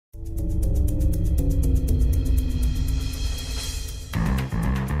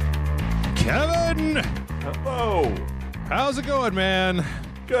Hello. How's it going, man?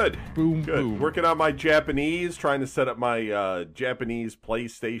 Good. Boom, Good. boom. Working on my Japanese, trying to set up my Japanese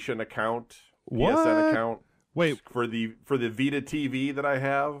PlayStation account, What? PSN account. Wait. For the Vita TV that I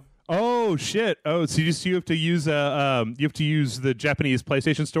have. Oh shit! Oh, so you have to use the Japanese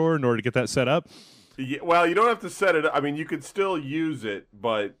PlayStation Store in order to get that set up. Yeah, well, you don't have to set it up. I mean, you could still use it,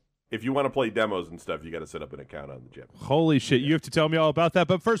 but if you want to play demos and stuff, you got to set up an account on the Japanese. Holy shit! You have to tell me all about that.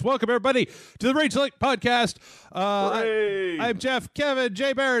 But first, welcome everybody to the Rage Select Podcast. I'm Jeff. Kevin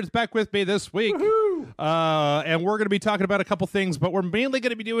Jay Barrett's back with me this week. And we're going to be talking about a couple things, but we're mainly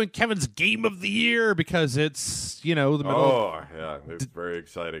going to be doing Kevin's Game of the Year because it's, the middle. Oh, yeah. It's very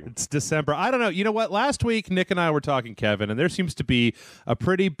exciting. It's December. I don't know. You know what? Last week, Nick and I were talking, Kevin, and there seems to be a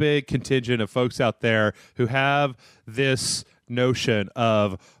pretty big contingent of folks out there who have this notion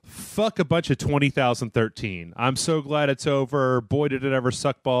of fuck a bunch of 2013. I'm so glad it's over. Boy, did it ever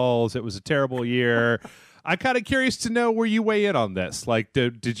suck balls. It was a terrible year. I'm kind of curious to know where you weigh in on this. Like,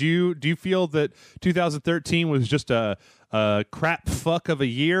 do you feel that 2013 was just a crap fuck of a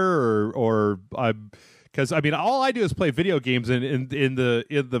year, or because I mean, all I do is play video games, and in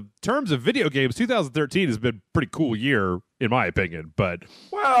the terms of video games, 2013 has been a pretty cool year in my opinion. But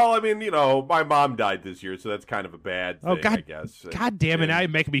well, I mean, my mom died this year, so that's kind of a bad thing, I guess. God damn it! Now you're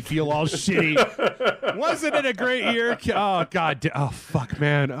making me feel all shitty. Wasn't it a great year? Oh God! Oh fuck,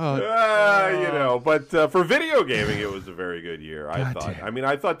 man! But for video gaming, it was a very good year. I thought. Damn. I mean,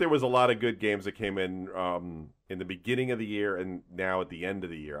 I thought there was a lot of good games that came in the beginning of the year and now at the end of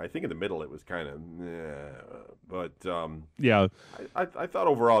the year. I think in the middle it was kind of, but yeah. I thought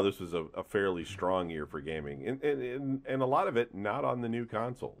overall this was a fairly strong year for gaming, and a lot of it not on the new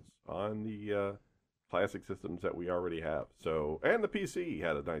consoles, on the classic systems that we already have. So, and the PC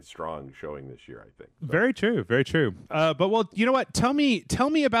had a nice strong showing this year, I think. So. Very true, very true. But well, you know what? Tell me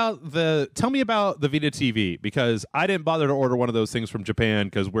about the Vita TV, because I didn't bother to order one of those things from Japan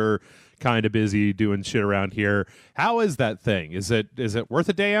because we're kind of busy doing shit around here. How is that thing? Is it worth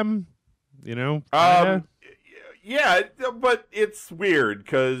a damn? Yeah, but it's weird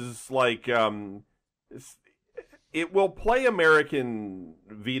because it will play American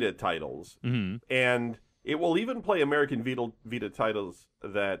Vita titles, and it will even play American Vita titles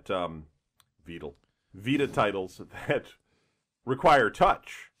that Vita titles that require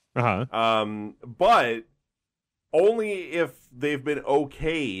touch. But only if they've been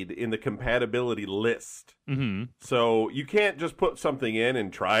okayed in the compatibility list. So you can't just put something in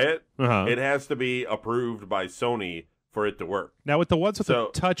and try it. It has to be approved by Sony for it to work. Now, with the ones with the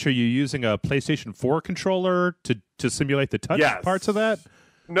touch, are you using a PlayStation 4 controller to simulate the touch parts of that?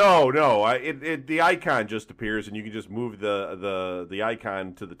 No. The icon just appears, and you can just move the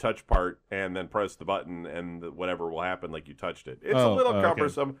icon to the touch part, and then press the button, and whatever will happen, like you touched it. It's a little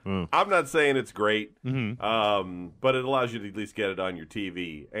cumbersome. Okay. I'm not saying it's great, but it allows you to at least get it on your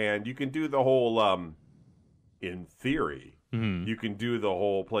TV, and you can do the whole. In theory, you can do the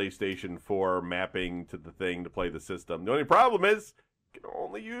whole PlayStation 4 mapping to the thing to play the system. The only problem is you can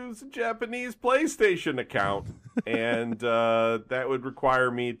only use a Japanese PlayStation account, and that would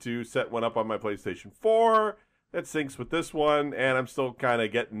require me to set one up on my PlayStation 4 that syncs with this one, and I'm still kind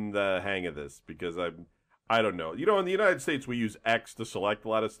of getting the hang of this because I don't know. In the United States, we use X to select a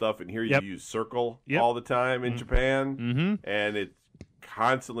lot of stuff, and here you use circle all the time in Japan, and it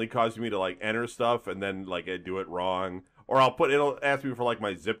constantly causing me to enter stuff and then I do it wrong, or it'll ask me for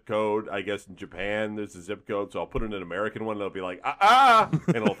my zip code. I guess in Japan there's a zip code, so I'll put in an American one and it'll be like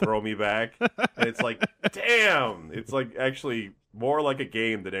and it'll throw me back, and it's like damn, it's actually more like a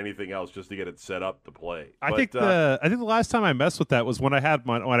game than anything else just to get it set up to play. I think the last time I messed with that was when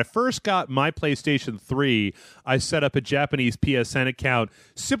I first got my PlayStation 3. I set up a Japanese PSN account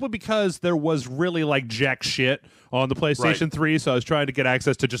simply because there was really jack shit on the PlayStation 3, so I was trying to get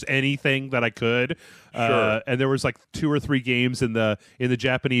access to just anything that I could. Sure. And there was 2 or 3 games in the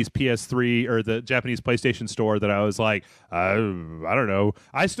Japanese PS3 or the Japanese PlayStation Store that I was like, I don't know.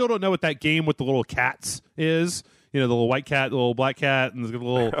 I still don't know what that game with the little cats is. The little white cat, the little black cat, and the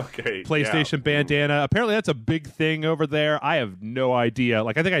little PlayStation bandana. Apparently, that's a big thing over there. I have no idea.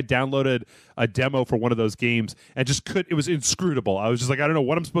 I think I downloaded a demo for one of those games and it was inscrutable. I was just I don't know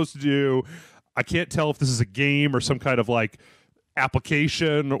what I'm supposed to do. I can't tell if this is a game or some kind of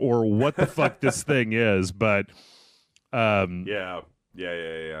application or what the fuck this thing is. But yeah.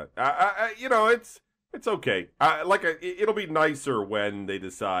 It's okay. It'll be nicer when they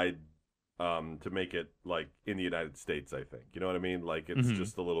decide to make it in the United States, I think. You know what I mean? It's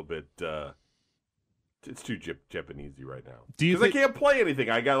just a little bit It's too Japanesey right now. Because I can't play anything.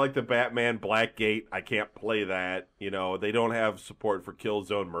 I got like the Batman Blackgate. I can't play that. They don't have support for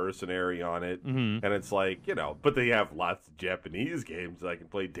Killzone Mercenary on it, and it's like but they have lots of Japanese games. I can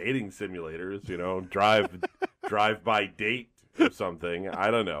play dating simulators. Drive by date or something.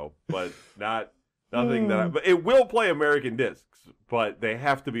 I don't know, but nothing that. But it will play American discs, but they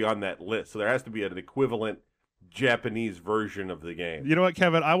have to be on that list. So there has to be an equivalent Japanese version of the game. You know what,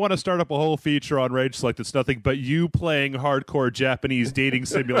 Kevin? I want to start up a whole feature on Rage Select. It's nothing but you playing hardcore Japanese dating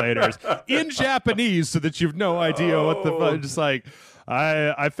simulators in Japanese, so that you've no idea what the fuck. Just like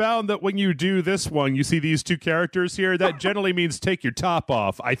I found that when you do this one, you see these two characters here. That generally means take your top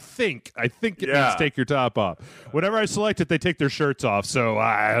off. I think it means take your top off. Whenever I select it, they take their shirts off. So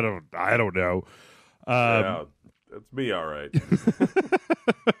I don't know. Yeah, that's me, all right.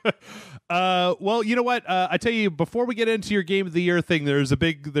 Well, you know what? I tell you, before we get into your Game of the Year thing, there's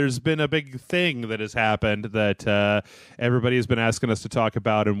been a big thing that has happened that everybody has been asking us to talk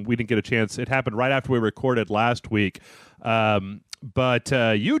about, and we didn't get a chance. It happened right after we recorded last week. But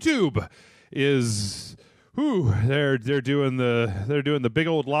YouTube is, they're doing the big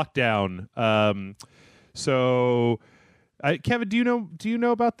old lockdown. So. Kevin, do you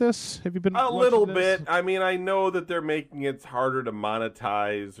know about this? Have you been a little bit? I mean, I know that they're making it harder to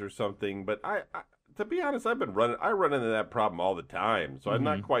monetize or something, but I to be honest, I run into that problem all the time, so I'm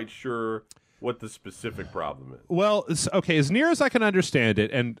not quite sure what the specific problem is. Well, okay, as near as I can understand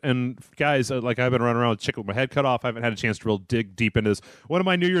it, and guys, like I've been running around with chicken with my head cut off. I haven't had a chance to real dig deep into this. One of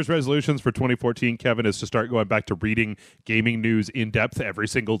my New Year's resolutions for 2014, Kevin, is to start going back to reading gaming news in depth every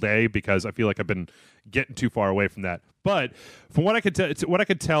single day, because I feel like I've been getting too far away from that. But from what I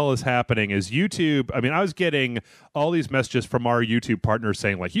could tell is happening is YouTube. I mean, I was getting all these messages from our YouTube partners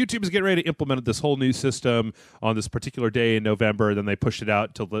saying like YouTube is getting ready to implement this whole new system on this particular day in November. And then they pushed it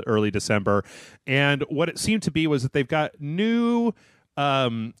out till the early December. And what it seemed to be was that they've got a new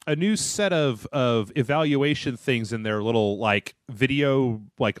set of evaluation things in their little like video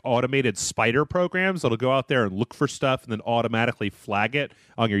like automated spider programs that'll go out there and look for stuff and then automatically flag it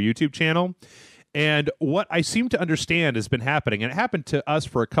on your YouTube channel. And what I seem to understand has been happening, and it happened to us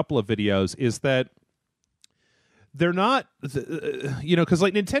for a couple of videos, is that they're not, because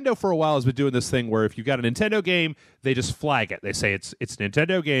like Nintendo for a while has been doing this thing where if you've got a Nintendo game, they just flag it. They say it's a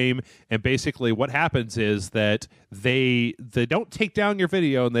Nintendo game, and basically what happens is that they don't take down your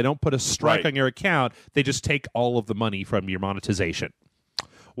video and they don't put a strike on your account. They just take all of the money from your monetization.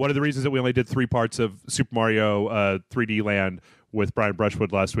 One of the reasons that we only did 3 parts of Super Mario 3D Land with Brian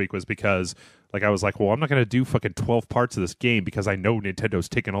Brushwood last week was because like I was like, well, I'm not going to do fucking 12 parts of this game because I know Nintendo's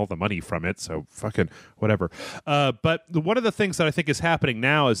taking all the money from it, so fucking whatever. But one of the things that I think is happening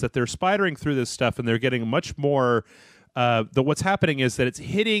now is that they're spidering through this stuff and they're getting much more what's happening is that it's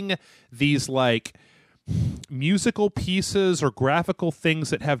hitting these like musical pieces or graphical things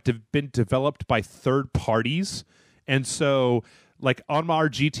that have been developed by third parties. And so like on our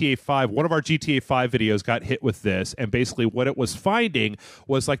GTA 5, one of our GTA 5 videos got hit with this, and basically what it was finding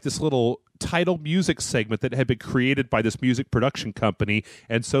was like this little title music segment that had been created by this music production company,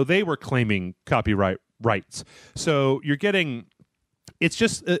 and so they were claiming copyright rights. So you're getting... It's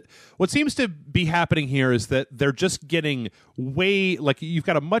just what seems to be happening here is that they're just getting way like you've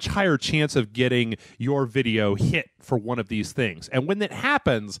got a much higher chance of getting your video hit for one of these things. And when that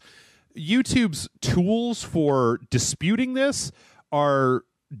happens, YouTube's tools for disputing this are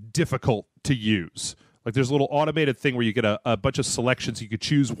difficult to use. Like there's a little automated thing where you get a bunch of selections. You could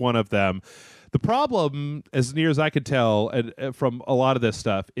choose one of them. The problem, as near as I can tell and from a lot of this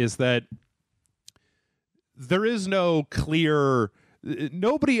stuff, is that there is no clear...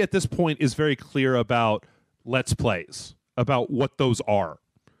 Nobody at this point is very clear about Let's Plays, about what those are.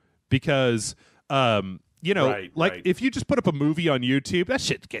 Because, if you just put up a movie on YouTube, that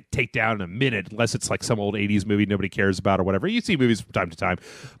shit get taken down in a minute, unless it's like some old 80s movie nobody cares about or whatever. You see movies from time to time.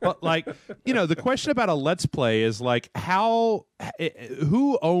 But, like, the question about a Let's Play is, like,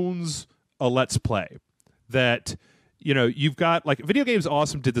 who owns a Let's Play? That, you've got, like, Video Games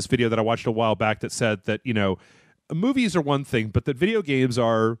Awesome did this video that I watched a while back that said that, movies are one thing, but that video games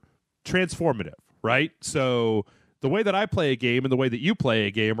are transformative, right? So the way that I play a game and the way that you play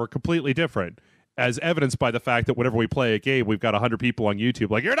a game are completely different, as evidenced by the fact that whenever we play a game, we've got 100 people on YouTube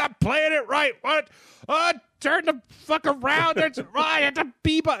like, you're not playing it right. What? Turn the fuck around. It's right at the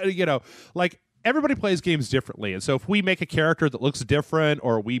B button. Like, everybody plays games differently. And so if we make a character that looks different,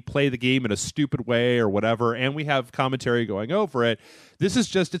 or we play the game in a stupid way or whatever, and we have commentary going over it,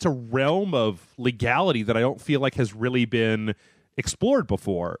 it's a realm of legality that I don't feel like has really been explored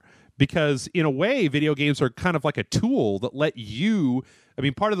before. because in a way, video games are kind of like a tool that let you. I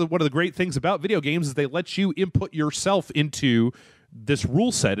mean, one of the great things about video games is they let you input yourself into this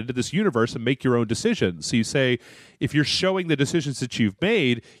rule set, into this universe, and make your own decisions. So you say, if you're showing the decisions that you've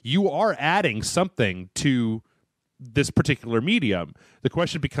made, you are adding something to this particular medium. The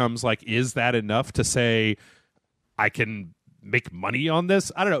question becomes, like, is that enough to say I can make money on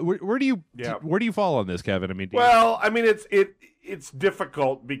this? I don't know. Where do you fall on this, Kevin? I mean, it's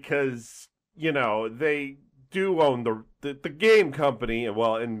difficult because they do own the game company,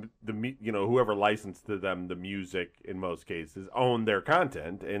 and the whoever licensed to them the music in most cases own their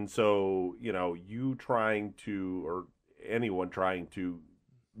content, and so you trying to, or anyone trying to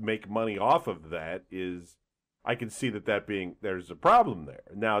make money off of that is, I can see that being, there's a problem there.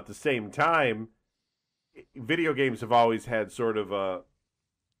 Now at the same time, video games have always had sort of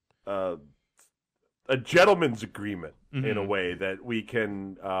a gentleman's agreement in a way that we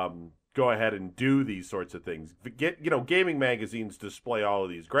can go ahead and do these sorts of things. Gaming magazines display all of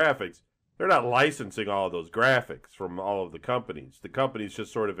these graphics. They're not licensing all of those graphics from all of the companies. The companies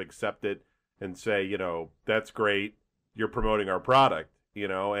just sort of accept it and say, that's great, you're promoting our product,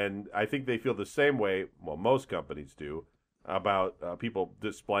 and I think they feel the same way, well, most companies do, about people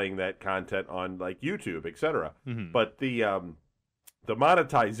displaying that content on like YouTube, etc. But the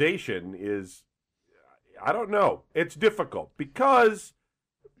monetization is, I don't know, it's difficult because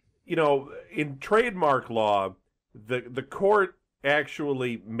in trademark law, the court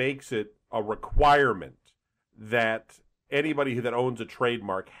actually makes it a requirement that anybody that owns a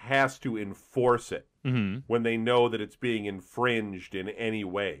trademark has to enforce it when they know that it's being infringed in any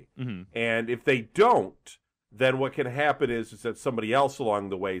way. And if they don't, then what can happen is that somebody else along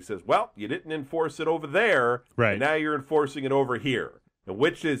the way says, well, you didn't enforce it over there, right, and now you're enforcing it over here. And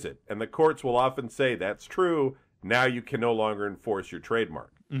which is it? And the courts will often say, that's true, now you can no longer enforce your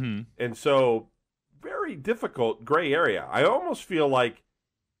trademark. And so, very difficult gray area. I almost feel like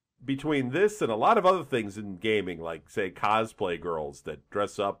between this and a lot of other things in gaming, like, say, cosplay girls that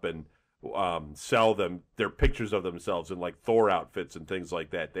dress up and sell their pictures of themselves in, like, Thor outfits and things like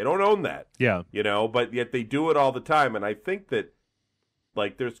that. They don't own that. Yeah. But yet they do it all the time. And I think that,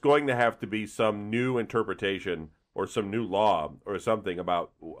 like, there's going to have to be some new interpretation or some new law or something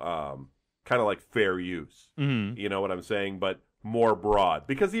about kind of like fair use. You know what I'm saying? But more broad,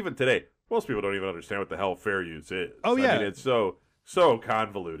 because even today most people don't even understand what the hell fair use is. Oh yeah, I mean, it's so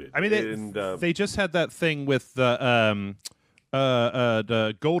convoluted. I mean, they just had that thing with the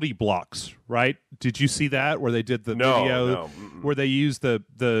Goldie Blocks, right? Did you see that where they did the video where they used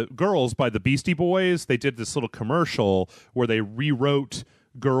the girls by the Beastie Boys? They did this little commercial where they rewrote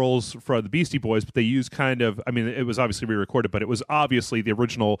girls from the Beastie Boys, but they used kind of, I mean, it was obviously re-recorded, but it was obviously the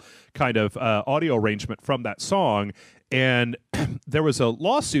original kind of audio arrangement from that song. And there was a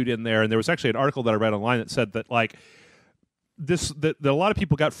lawsuit in there, and there was actually an article that I read online that said that, like, that a lot of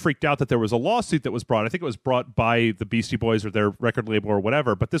people got freaked out that there was a lawsuit that was brought. I think it was brought by the Beastie Boys or their record label or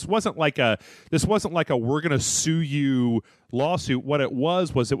whatever. But this wasn't like a we're going to sue you lawsuit. What it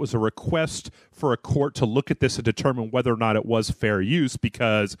was a request for a court to look at this and determine whether or not it was fair use,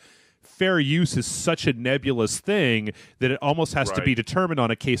 because fair use is such a nebulous thing that it almost has to be determined on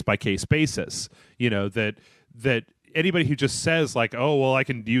a case by case basis. That anybody who just says, like, oh, well, I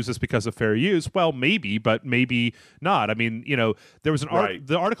can use this because of fair use, well, maybe, but maybe not. I mean, there was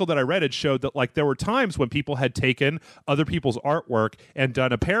the article that I read, it showed that, like, there were times when people had taken other people's artwork and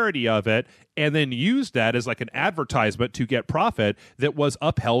done a parody of it and then used that as like an advertisement to get profit that was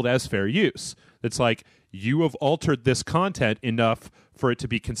upheld as fair use. It's like, you have altered this content enough for it to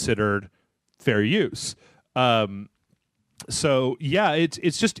be considered fair use. So yeah,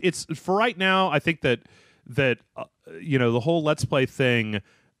 it's for right now. I think that the whole Let's Play thing,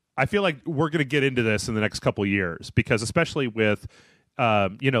 I feel like we're going to get into this in the next couple of years, because especially with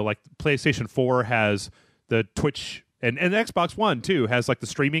like PlayStation 4 has the Twitch, and Xbox One too has like the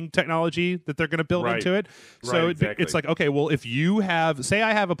streaming technology that they're going to build into it. So exactly. It's like, okay, well, if you have, say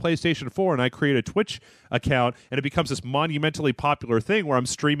I have a PlayStation 4 and I create a Twitch account and it becomes this monumentally popular thing where I'm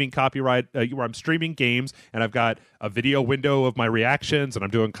streaming where I'm streaming games and I've got a video window of my reactions and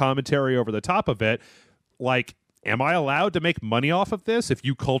I'm doing commentary over the top of it, like, am I allowed to make money off of this? If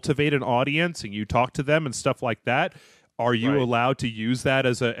you cultivate an audience and you talk to them and stuff like that, are you allowed to use that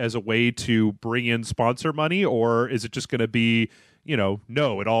as a way to bring in sponsor money? Or is it just going to be,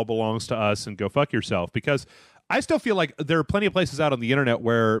 no, it all belongs to us and go fuck yourself? Because I still feel like there are plenty of places out on the internet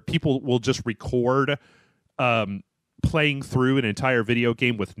where people will just record playing through an entire video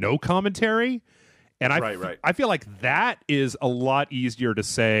game with no commentary. And I feel like that is a lot easier to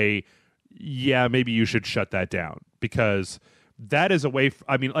say, yeah, maybe you should shut that down, because that is a way.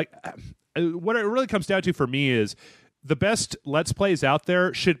 What it really comes down to for me is the best Let's Plays out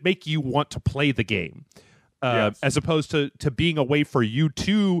there should make you want to play the game. Yes. As opposed to being a way for you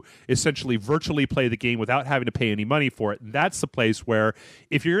to essentially virtually play the game without having to pay any money for it. And that's the place where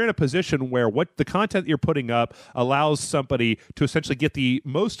if you're in a position where what the content you're putting up allows somebody to essentially get the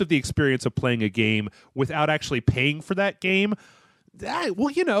most of the experience of playing a game without actually paying for that game,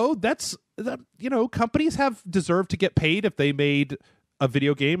 companies have deserved to get paid if they made a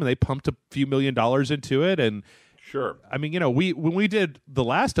video game and they pumped a few $1 million into it. And sure. I mean, when we did The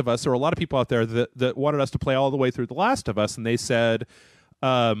Last of Us, there were a lot of people out there that wanted us to play all the way through The Last of Us, and they said,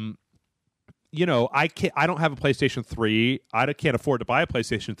 I don't have a PlayStation 3. I can't afford to buy a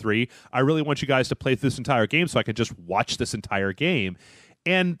PlayStation 3. I really want you guys to play this entire game so I can just watch this entire game.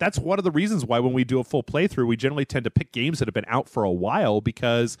 And that's one of the reasons why when we do a full playthrough, we generally tend to pick games that have been out for a while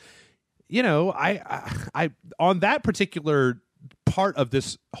because, I on that particular part of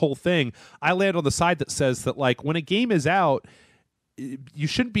this whole thing, I land on the side that says that like when a game is out, you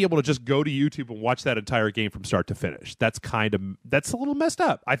shouldn't be able to just go to YouTube and watch that entire game from start to finish. That's a little messed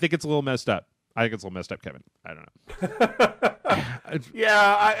up. I think it's a little messed up. Kevin. I don't know.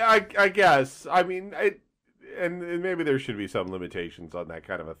 Yeah, I guess. I mean, and maybe there should be some limitations on that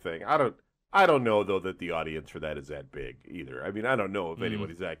kind of a thing. I don't know though that the audience for that is that big either. I mean, I don't know if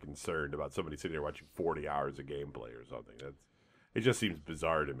anybody's that concerned about somebody sitting there watching 40 hours of gameplay or something. It just seems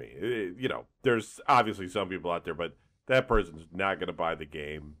bizarre to me. There's obviously some people out there, but that person's not going to buy the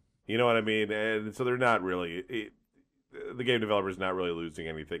game. You know what I mean? And so they're not really... the game developer's not really losing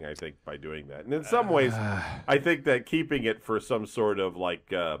anything, I think, by doing that. And in some ways, I think that keeping it for some sort of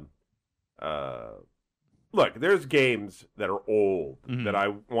like... look, there's games that are old that I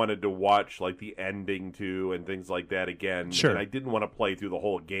wanted to watch, like the ending to and things like that again. Sure. And I didn't want to play through the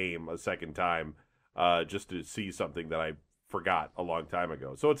whole game a second time just to see something that I forgot a long time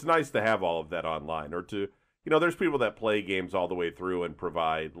ago. So it's nice to have all of that online, or to, there's people that play games all the way through and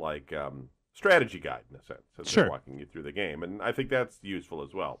provide like strategy guide in a sense as Sure. they're walking you through the game, and I think that's useful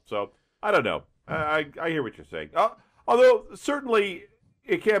as well. So I don't know. I hear what you're saying. Although certainly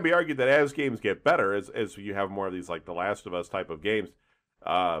it can be argued that as games get better, as you have more of these like The Last of Us type of games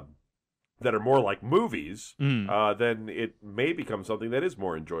that are more like movies, then it may become something that is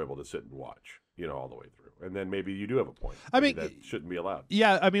more enjoyable to sit and watch, all the way through. And then maybe you do have a point. That shouldn't be allowed.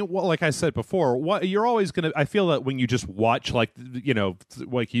 Yeah, I mean, well, like I said before, you're always going to... I feel that when you just watch, like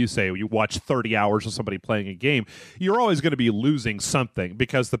you say, you watch 30 hours of somebody playing a game, you're always going to be losing something,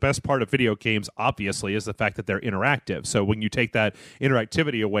 because the best part of video games, obviously, is the fact that they're interactive. So when you take that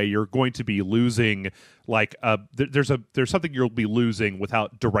interactivity away, you're going to be losing... Like there's something you'll be losing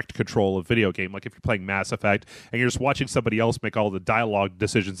without direct control of video game. Like if you're playing Mass Effect and you're just watching somebody else make all the dialogue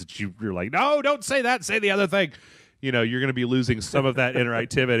decisions that you're like, no, don't say that, say the other thing. You're going to be losing some of that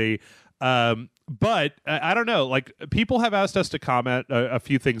interactivity. But I don't know. Like people have asked us to comment a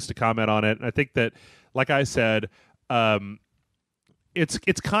few things to comment on it, and I think that, like I said,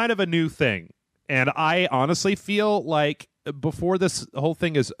 it's kind of a new thing, and I honestly feel like. Before this whole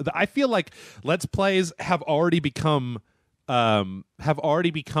thing is, I feel like Let's Plays have already become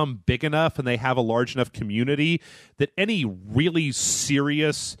big enough, and they have a large enough community that any really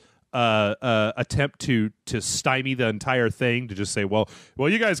serious attempt to stymie the entire thing, to just say, well,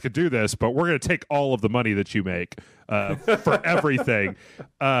 you guys could do this, but we're going to take all of the money that you make for everything.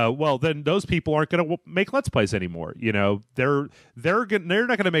 Well, then those people aren't going to make Let's Plays anymore. They're not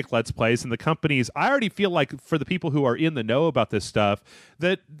going to make Let's Plays, and the companies. I already feel like for the people who are in the know about this stuff,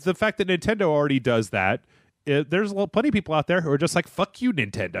 that the fact that Nintendo already does that. There's plenty of people out there who are just like, "Fuck you,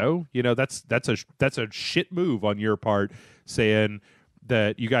 Nintendo." That's a shit move on your part, saying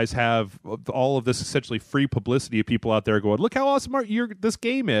that you guys have all of this essentially free publicity of people out there going, look how awesome this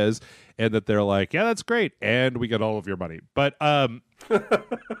game is, and that they're like, yeah, that's great, and we get all of your money. But there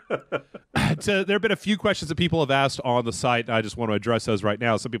have been a few questions that people have asked on the site, and I just want to address those right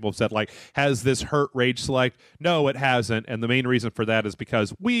now. Some people have said, like, has this hurt Rage Select? No, it hasn't, and the main reason for that is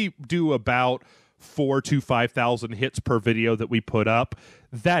because we do about 4,000 to 5,000 hits per video that we put up.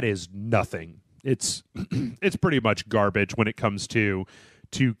 That is nothing. It's pretty much garbage when it comes to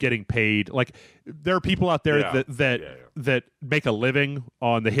getting paid. Like there are people out there that make a living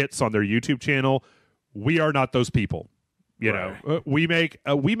on the hits on their YouTube channel. We are not those people. We make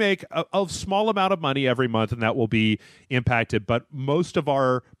a small amount of money every month, and that will be impacted. But most of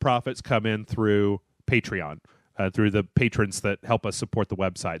our profits come in through Patreon. Through the patrons that help us support the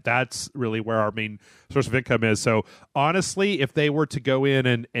website. That's really where our main source of income is. So honestly, if they were to go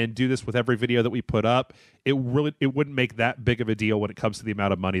in and do this with every video that we put up, it wouldn't make that big of a deal when it comes to the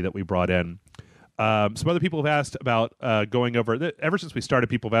amount of money that we brought in. Some other people have asked about going over. Ever since we started,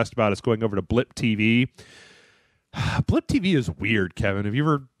 people have asked about us going over to Blip TV. Blip TV is weird, Kevin. Have you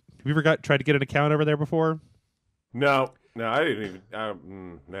ever tried to get an account over there before? No, I didn't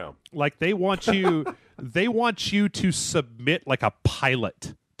even. No. Like they want you to submit like a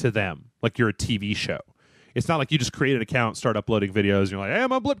pilot to them, like you're a TV show. It's not like you just create an account, start uploading videos, and you're like, hey,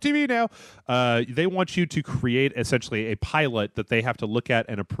 I'm on Blip TV now. They want you to create essentially a pilot that they have to look at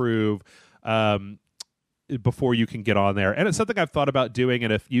and approve before you can get on there. And it's something I've thought about doing,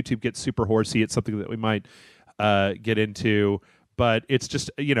 and if YouTube gets super horsey, it's something that we might get into. But it's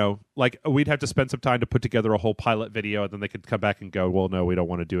just, like we'd have to spend some time to put together a whole pilot video, and then they could come back and go, well, no, we don't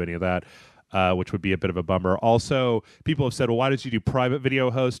want to do any of that. Which would be a bit of a bummer. Also, people have said, well, why did you do private video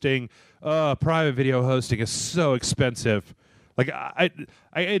hosting? Private video hosting is so expensive. Like,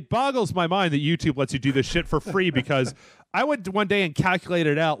 it boggles my mind that YouTube lets you do this shit for free, because I went one day and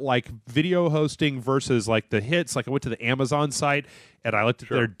calculated out, like, video hosting versus, like, the hits. Like, I went to the Amazon site, and I looked at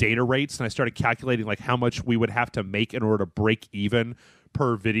their data rates, and I started calculating, like, how much we would have to make in order to break even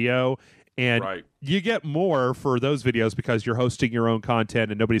per video. And you get more for those videos because you're hosting your own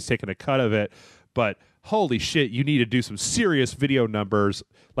content and nobody's taking a cut of it. But holy shit, you need to do some serious video numbers.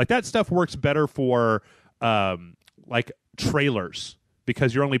 Like that stuff works better for like trailers,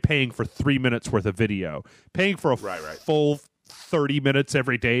 because you're only paying for 3 minutes worth of video. Paying for a full 30 minutes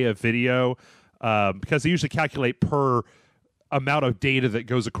every day of video, because they usually calculate per amount of data that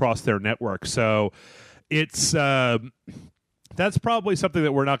goes across their network. So it's... that's probably something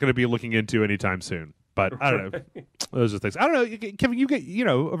that we're not going to be looking into anytime soon. But I don't know. Those are things. I don't know, Kevin. You get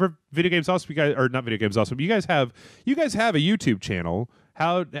over Video Games Awesome. You guys, or not Video Games Awesome. You guys have a YouTube channel.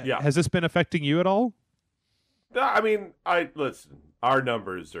 How has this been affecting you at all? I mean, listen. Our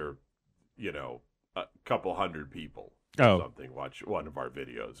numbers are, a couple hundred people or something watch one of our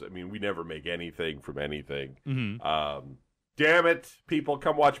videos. I mean, we never make anything from anything. Mm-hmm. Damn it, people,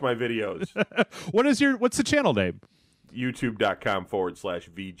 come watch my videos. What's the channel name?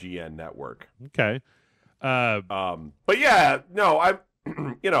 YouTube.com/VGN network. Okay. But yeah, no, I'm,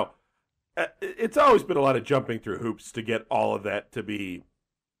 it's always been a lot of jumping through hoops to get all of that to be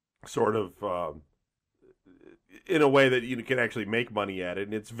sort of, in a way that you can actually make money at it.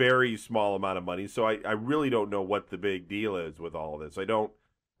 And it's very small amount of money. So I really don't know what the big deal is with all of this. I don't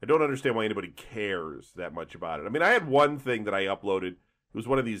understand why anybody cares that much about it. I mean, I had one thing that I uploaded. It was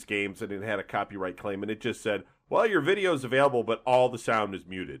one of these games, and it had a copyright claim, and it just said, well, your video is available, but all the sound is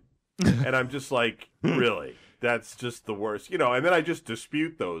muted. And I'm just like, really? That's just the worst. And then I just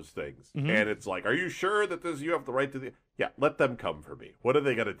dispute those things. Mm-hmm. And it's like, are you sure that you have the right to the... Yeah, let them come for me. What are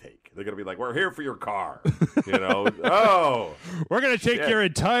they going to take? They're going to be like, we're here for your car. Oh. We're going to take your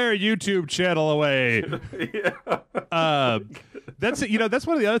entire YouTube channel away. That's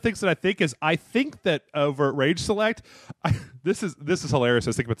one of the other things that I think that over at Rage Select, this is hilarious. I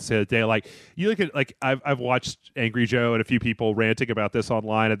was thinking about this the other day. Like, you look at, like, I've watched Angry Joe and a few people ranting about this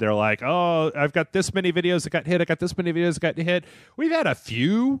online, and they're like, oh, I've got this many videos that got hit. I got this many videos that got hit. We've had a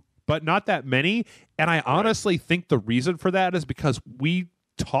few, but not that many. And I honestly think the reason for that is because we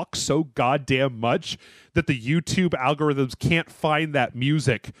talk so goddamn much that the YouTube algorithms can't find that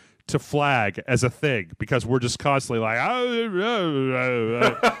music to flag as a thing, because we're just constantly like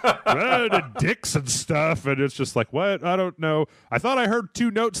dicks and stuff, and it's just like, what? I don't know. I thought I heard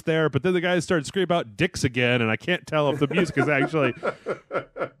two notes there, but then the guys started screaming about dicks again, and I can't tell if the music is actually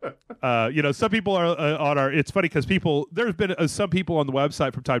some people are on our... It's funny because there's been some people on the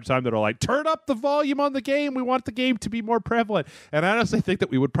website from time to time that are like, turn up the volume on the game. We want the game to be more prevalent. And I honestly think that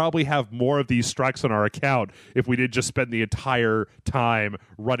we would probably have more of these strikes on our account if we did just spend the entire time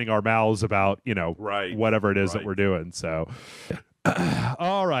running our mouths about, whatever it is that we're doing. So,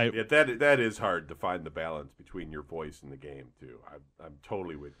 all right. Yeah, that is hard to find the balance between your voice and the game too. I'm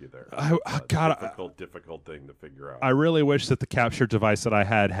totally with you there. Difficult thing to figure out. I really wish that the capture device that I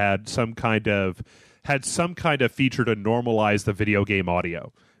had some kind of feature to normalize the video game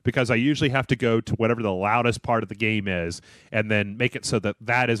audio, because I usually have to go to whatever the loudest part of the game is and then make it so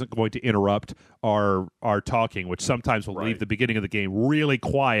that isn't going to interrupt our talking, which sometimes will leave the beginning of the game really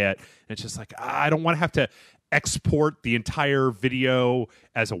quiet. And it's just like, I don't want to have to export the entire video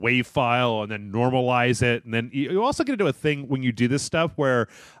as a WAV file and then normalize it. And then you also get into a thing when you do this stuff where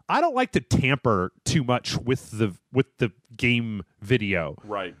I don't like to tamper too much with the game video.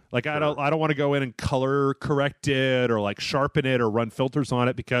 Right. Like I don't want to go in and color correct it or like sharpen it or run filters on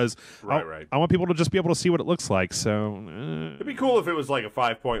it because I want people to just be able to see what it looks like. So it'd be cool if it was like a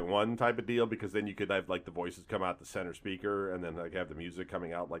 5.1 type of deal, because then you could have like the voices come out the center speaker and then like have the music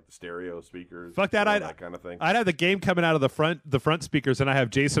coming out like the stereo speakers. Fuck that, that kind of thing. I'd have the game coming out of the front speakers, and I have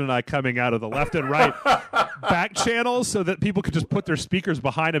Jason and I coming out of the left and right back channels so that people could just put their speakers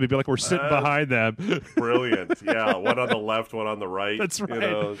behind them and be like we're sitting behind them. Brilliant. Yeah, one on the left, one on the right. That's right. You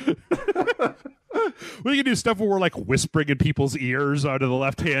know. We can do stuff where we're like whispering in people's ears onto the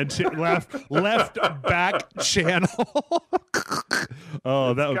left back channel.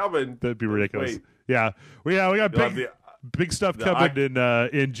 Oh, that'd be ridiculous. Wait. Yeah, we got big stuff coming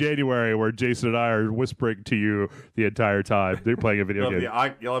in January where Jason and I are whispering to you the entire time. They're playing a video game.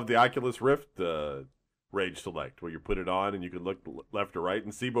 You'll have the Oculus Rift Rage Select, where you put it on and you can look left or right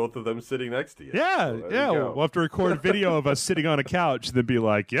and see both of them sitting next to you. Yeah, We'll have to record a video of us sitting on a couch and then be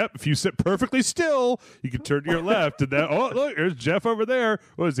like, yep, if you sit perfectly still, you can turn to your left. And then, oh, look, there's Jeff over there.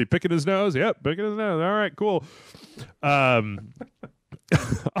 What is he, picking his nose? Yep, picking his nose. All right, cool. All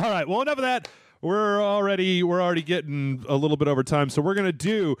right, well, enough of that. We're already getting a little bit over time, so we're gonna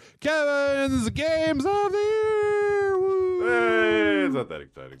do Kevin's Games of the Year. Woo! Hey, it's not that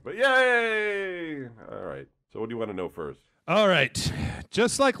exciting, but yay! All right. So, what do you want to know first? All right,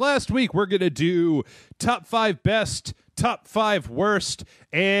 just like last week, we're gonna do top 5 best, top 5 worst,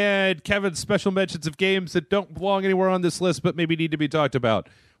 and Kevin's special mentions of games that don't belong anywhere on this list, but maybe need to be talked about,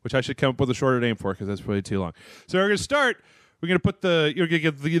 which I should come up with a shorter name for because that's probably too long. So we're gonna start. We're going to put you're going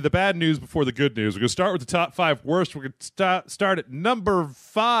to get the bad news before the good news. We're going to start with the top 5 worst. We're going to start at number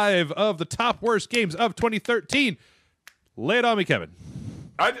 5 of the top worst games of 2013. Lay it on me, Kevin.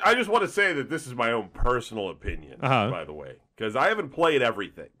 I just want to say that this is my own personal opinion, by the way, because I haven't played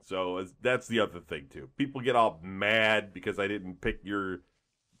everything. So that's the other thing, too. People get all mad because I didn't pick your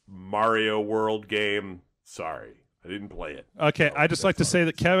Mario World game. Sorry. I didn't play it. Okay, I just like to say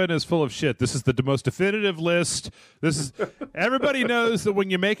that Kevin is full of shit. This is the most definitive list. This is everybody knows that when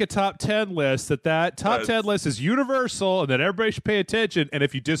you make a top 10 list, that top 10 list is universal and that everybody should pay attention. And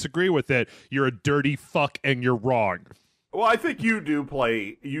if you disagree with it, you're a dirty fuck and you're wrong. Well, I think you do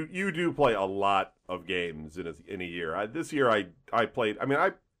play. You do play a lot of games in a year. This year, I played. I mean,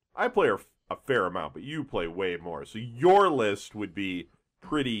 I play a fair amount, but you play way more. So your list would be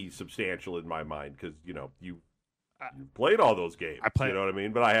pretty substantial in my mind because you played all those games. You know what I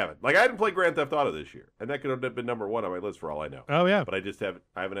mean? But I haven't. Like, I didn't play Grand Theft Auto this year, and that could have been number 1 on my list for all I know. Oh yeah, but I haven't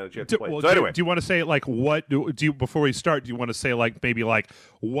had a chance to play. Well, so anyway, do you want to say like what do you before we start? Do you want to say like maybe like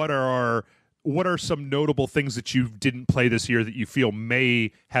what are some notable things that you didn't play this year that you feel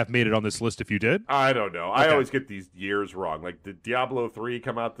may have made it on this list if you did? I don't know. Okay. I always get these years wrong. Like, did Diablo 3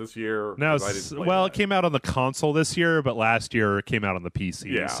 come out this year? No, it came out on the console this year, but last year it came out on the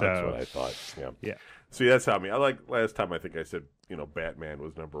PC. Yeah, so. That's what I thought. Yeah. See, that's how I like last time I think I said, Batman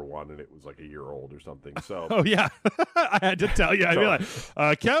was number 1 and it was like a year old or something. So oh yeah. I had to tell you. I'd be like,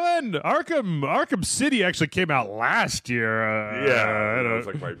 Kevin, Arkham City actually came out last year. It was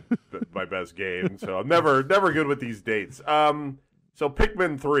like my best game. So I'm never good with these dates. So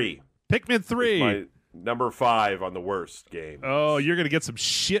Pikmin 3. Pikmin 3. My number 5 on the worst game. Oh, you're going to get some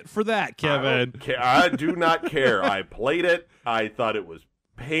shit for that, Kevin. I do not care. I played it. I thought it was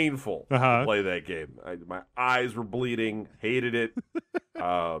painful to play that game. My eyes were bleeding. Hated it.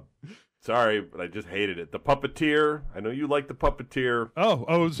 Sorry, but I just hated it. The Puppeteer. I know you like the Puppeteer.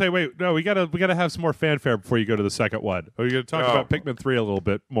 Wait. No, we gotta have some more fanfare before you go to the second one. We're gonna talk about Pikmin 3 a little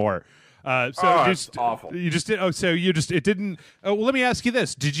bit more. It's awful. You just did. It didn't. Oh, well, let me ask you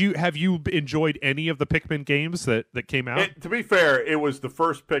this: have you enjoyed any of the Pikmin games that came out? To be fair, it was the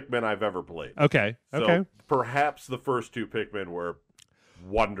first Pikmin I've ever played. Okay. So perhaps the first 2 Pikmin were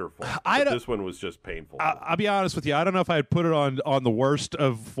wonderful. This one was just painful. I'll be honest with you. I don't know if I'd put it on the worst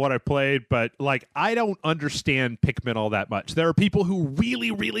of what I played, but like I don't understand Pikmin all that much. There are people who really,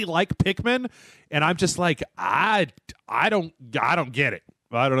 really like Pikmin, and I'm just like I don't get it.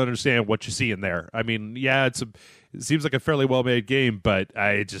 I don't understand what you see in there. I mean, yeah, it seems like a fairly well-made game, but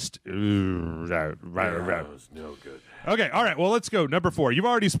I just it was no good. Okay, all right. Well, let's go. Number 4. You've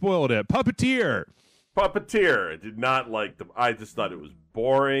already spoiled it. Puppeteer. I did not like them. I just thought it was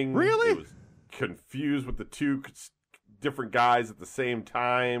boring. Really? It was confused with the 2 different guys at the same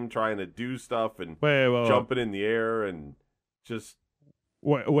time trying to do stuff and jumping in the air and just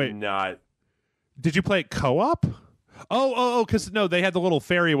wait. Not. Did you play it co-op? Oh, because no, they had the little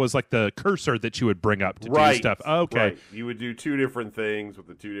fairy was like the cursor that you would bring up to do stuff. Okay. Right. You would do 2 different things with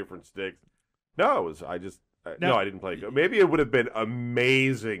the 2 different sticks. No, No, I didn't play it. Maybe it would have been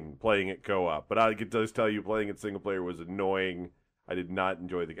amazing playing it co-op, but I could just tell you playing it single player was annoying. I did not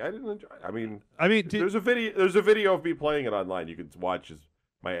enjoy the game. I didn't enjoy. I mean, there's a video. There's a video of me playing it online. You can watch as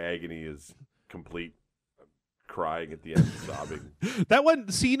my agony is complete, crying at the end, sobbing. That one.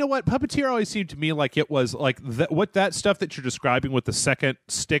 See, you know what? Puppeteer always seemed to me like it was like that stuff that you're describing with the second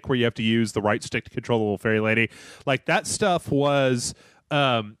stick, where you have to use the right stick to control the little fairy lady. Like that stuff was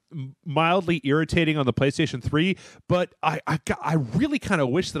mildly irritating on the PlayStation 3, but I really kind of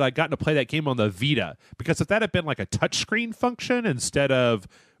wish that I'd gotten to play that game on the Vita, because if that had been like a touchscreen function instead of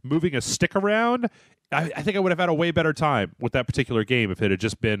moving a stick around, I think I would have had a way better time with that particular game if it had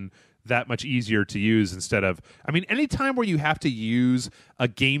just been that much easier to use instead of, I mean, any time where you have to use a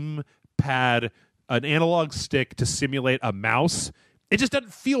game pad, an analog stick to simulate a mouse, it just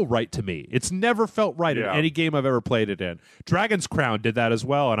doesn't feel right to me. It's never felt right in any game I've ever played it in. Dragon's Crown did that as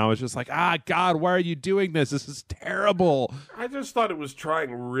well, and I was just like, God, why are you doing this? This is terrible. I just thought it was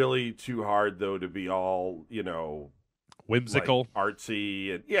trying really too hard, though, to be all, whimsical, like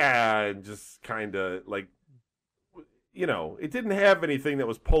artsy, and just kind of like, it didn't have anything that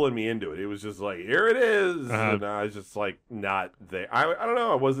was pulling me into it. It was just like, here it is, and I was just like not there. I don't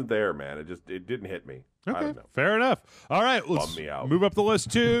know. I wasn't there, man. It didn't hit me. Okay, I don't know. Fair enough. All right, let's move up the list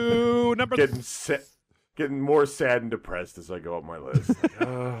to number. Getting more sad and depressed as I go up my list.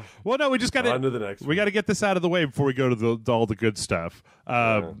 Well, no, we just got to the next. We got to get this out of the way before we go to all the good stuff.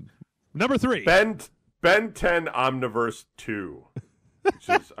 Number 3, Ben 10 Omniverse 2. Which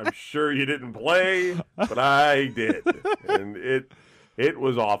is, I'm sure you didn't play, but I did, and it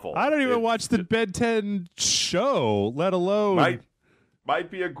was awful. I don't even watch the Ben 10 show, let alone.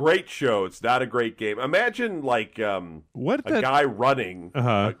 Might be a great show. It's not a great game. Imagine like guy running,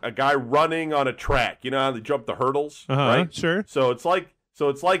 a guy running on a track. You know how they jump the hurdles, right? Sure. So it's like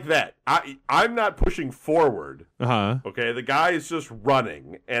that. I'm not pushing forward. Okay, the guy is just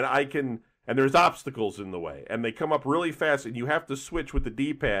running, and there's obstacles in the way, and they come up really fast, and you have to switch with the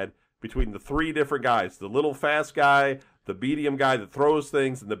D-pad between the 3 different guys: the little fast guy, the medium guy that throws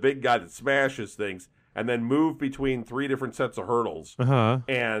things, and the big guy that smashes things. And then move between 3 different sets of hurdles,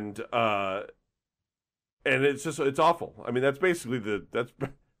 and it's awful. I mean, that's basically that's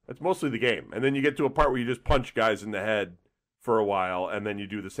mostly the game. And then you get to a part where you just punch guys in the head for a while, and then you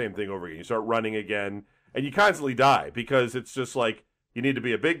do the same thing over again. You start running again, and you constantly die because it's just like you need to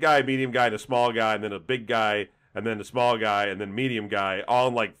be a big guy, medium guy, and a small guy, and then a big guy, and then a small guy, and then medium guy, all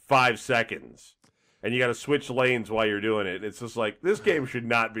in like 5 seconds. And you got to switch lanes while you're doing it. It's just like, this game should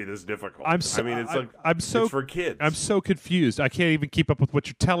not be this difficult. It's for kids. I'm so confused. I can't even keep up with what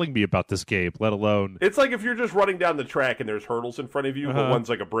you're telling me about this game, let alone. It's like if you're just running down the track and there's hurdles in front of you, but one's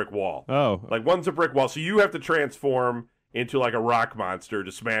like a brick wall. Oh. Like one's a brick wall, so you have to transform into like a rock monster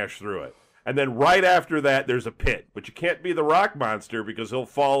to smash through it. And then right after that, there's a pit. But you can't be the rock monster because he'll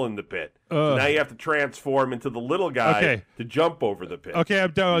fall in the pit. So now you have to transform into the little guy to jump over the pit. Okay,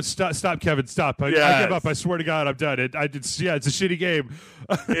 I'm done. Stop, Kevin. Stop. I give up. I swear to God, I'm done. It's a shitty game.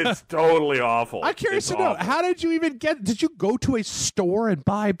 It's totally awful. I'm curious to know, how did you even did you go to a store and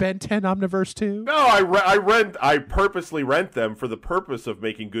buy Ben 10 Omniverse 2? No, I purposely rent them for the purpose of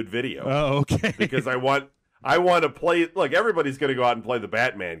making good video. Oh, okay. Because I want to play. Look, everybody's going to go out and play the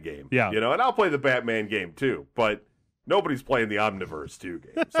Batman game. Yeah. And I'll play the Batman game too, but nobody's playing the Omniverse 2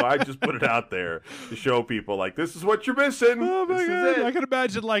 game. So I just put it out there to show people, like, this is what you're missing. Oh, my God. I can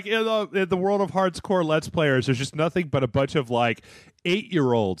imagine, like, in the world of hardcore Let's Players, there's just nothing but a bunch of, like,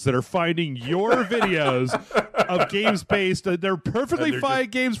 8-year-olds that are finding your videos of games based. They're perfectly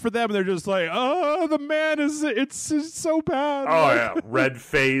fine games for them, and they're just like, oh, the man it's so bad. Oh, yeah.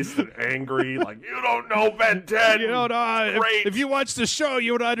 Red-faced and angry. Like, you don't know Ben 10. You don't know. If you watch the show,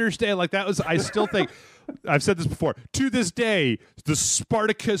 you would understand. Like, that was, I still think... I've said this before. To this day, the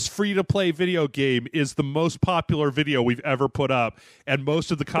Spartacus free-to-play video game is the most popular video we've ever put up, and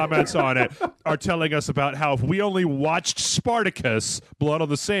most of the comments on it are telling us about how if we only watched Spartacus, Blood on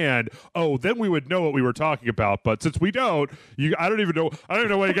the Sand, then we would know what we were talking about. But since we don't, I don't even know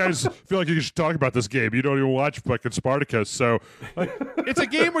why you guys feel like you should talk about this game. You don't even watch fucking Spartacus. So it's a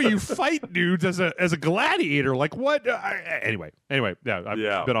game where you fight dudes as a gladiator. Like what? Anyway, yeah,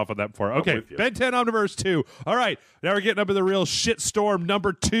 I've been off on that before. Okay, Ben 10 Omniverse 2. All right, now we're getting up to the real shitstorm.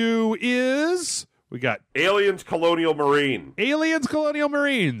 Number 2 is we got Aliens Colonial Marine. Aliens Colonial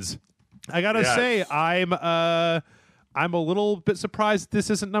Marines. I gotta say, I'm a little bit surprised this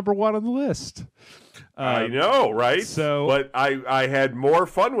isn't number 1 on the list. I know, right? So, but I had more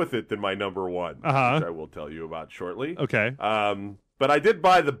fun with it than my number 1, which Uh-huh. I will tell you about shortly. Okay. But I did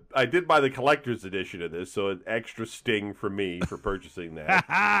buy the collector's edition of this, so an extra sting for me for purchasing that.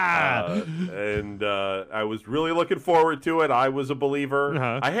 And I was really looking forward to it. I was a believer.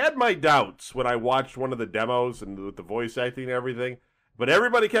 Uh-huh. I had my doubts when I watched one of the demos and with the voice acting and everything, but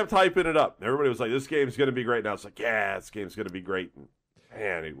everybody kept hyping it up. Everybody was like, "This game's going to be great." And I was like, "Yeah, this game's going to be great."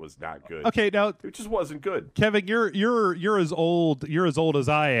 Man, it was not good. Okay, now It just wasn't good. Kevin, you're as old as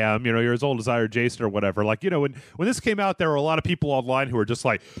I am. You're as old as I or Jason or whatever. Like, when this came out, there were a lot of people online who were just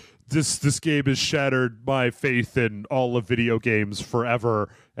like, this game has shattered my faith in all of video games forever,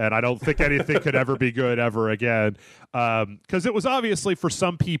 and I don't think anything could ever be good ever again. Because it was obviously for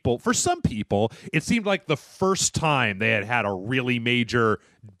some people, it seemed like the first time they had a really major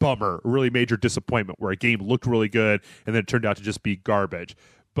bummer, a really major disappointment where a game looked really good and then it turned out to just be garbage.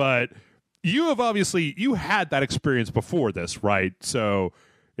 But you had that experience before this, right? So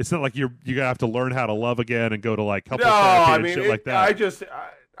it's not like you're gonna have to learn how to love again and go to like couple therapy and shit like that.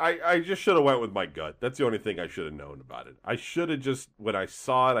 I just should have went with my gut. That's the only thing I should have known about it. I should have just, when I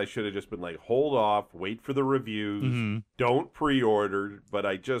saw it, I should have just been like, hold off, wait for the reviews, don't pre-order. But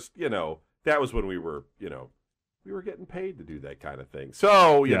I just, that was when we were getting paid to do that kind of thing.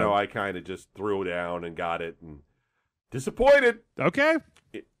 So, I kind of just threw it down and got it and disappointed. Okay.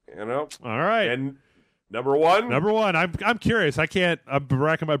 All right. And Number one, I'm curious. I'm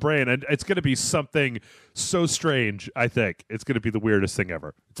racking my brain, and it's going to be something so strange. I think it's going to be the weirdest thing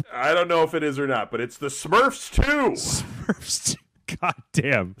ever. I don't know if it is or not, but it's the Smurfs 2. Smurfs 2. God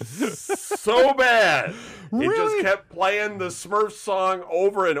damn. So bad. Really? It just kept playing the Smurfs song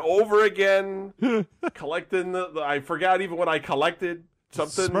over and over again. Collecting I forgot even what I collected.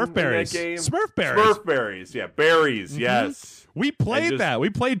 Something Smurf berries. In that game. Smurf berries. Smurf berries. Yeah, berries. Yes. We played that. We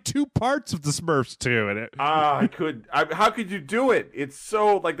played 2 parts of the Smurfs 2 in it. How could you do it? It's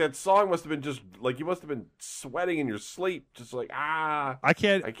so like that song must have been just like you must have been sweating in your sleep, just like I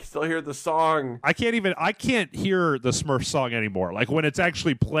can still hear the song. I can't hear the Smurf song anymore. Like when it's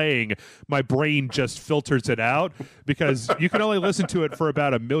actually playing, my brain just filters it out because you can only listen to it for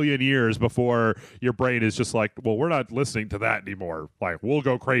about 1 million years before your brain is just like, well, we're not listening to that anymore. Like we'll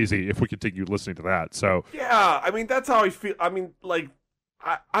go crazy if we continue listening to that. So yeah, I mean that's how I feel. I mean, like,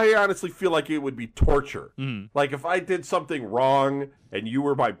 I honestly feel like it would be torture. Like, if I did something wrong and you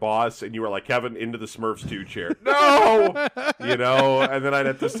were my boss and you were like, Kevin, into the Smurfs 2 chair. No! And then I'd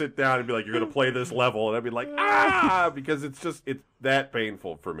have to sit down and be like, you're going to play this level. And I'd be like, because it's that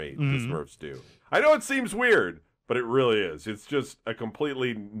painful for me, the Smurfs 2. I know it seems weird, but it really is. It's just a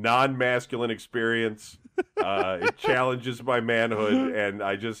completely non-masculine experience. It challenges my manhood, and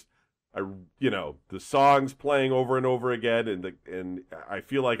the songs playing over and over again, and I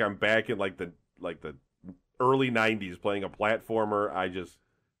feel like I'm back in like the early '90s playing a platformer. I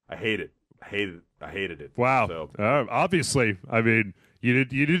hate it. I hated it. Wow. So, obviously, I mean, you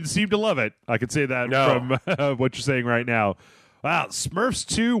didn't seem to love it. I could say that from what you're saying right now. Wow, Smurfs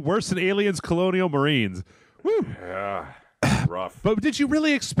 2 worse than Aliens: Colonial Marines. Woo. Yeah. Rough. But did you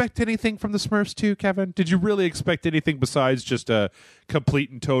really expect anything from the Smurfs 2, Kevin? Did you really expect anything besides just a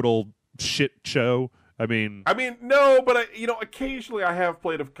complete and total shit show? I mean, no, but occasionally I have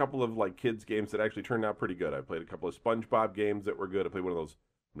played a couple of like kids games that actually turned out pretty good. I played a couple of SpongeBob games that were good. I played one of those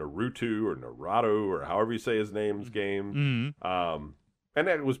Naruto or however you say his name's game. And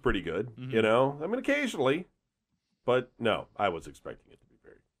that was pretty good. Occasionally, but no, I was expecting it to be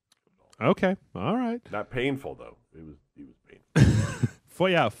very good. Okay, all right. Not painful though. It was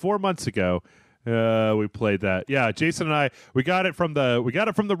painful. 4 months ago. We played that. Yeah, Jason and I, we got it from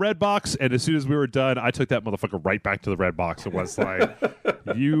the red box, and as soon as we were done, I took that motherfucker right back to the red box and was like,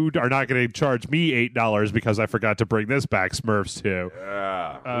 "You are not going to charge me $8 because I forgot to bring this back, Smurfs 2."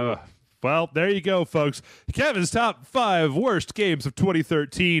 Yeah. Well, there you go, folks. Kevin's top 5 worst games of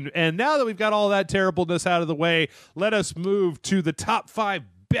 2013. And now that we've got all that terribleness out of the way, let us move to the top 5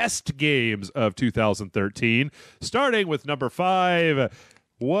 best games of 2013. Starting with number 5.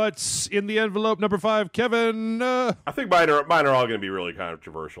 What's in the envelope, number 5, Kevin? I think mine are all going to be really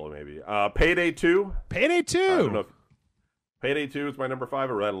controversial, maybe. Payday 2. Payday 2. I don't know Payday 2 is my number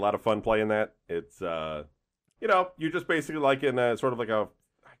 5. I had a lot of fun playing that. It's, you're just basically like in a sort of like a,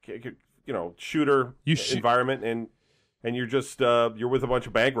 shooter environment, and you're just you're with a bunch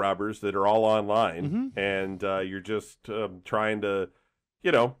of bank robbers that are all online, and you're just trying to,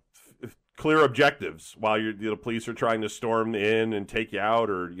 clear objectives while the police are trying to storm in and take you out,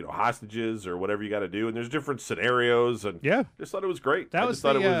 or hostages or whatever you got to do. And there's different scenarios, and just thought it was great. I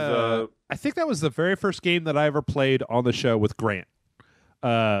think that was the very first game that I ever played on the show with Grant.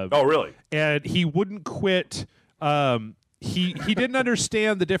 Oh, really? And he wouldn't quit. He didn't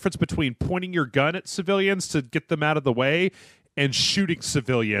understand the difference between pointing your gun at civilians to get them out of the way and shooting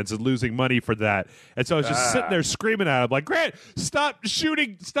civilians and losing money for that. And so I was just sitting there screaming at him like, Grant, stop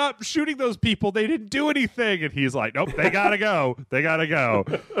shooting those people. They didn't do anything. And he's like, nope, they gotta go. They gotta go.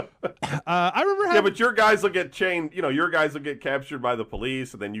 I remember but your guys will get chained. Your guys will get captured by the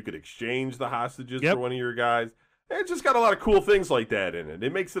police, and then you could exchange the hostages for one of your guys. It's just got a lot of cool things like that in it.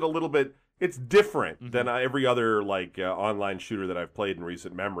 It makes it a little bit. It's different than every other online shooter that I've played in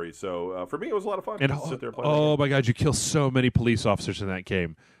recent memory. So for me, it was a lot of fun to sit there and play. Oh my God, you kill so many police officers in that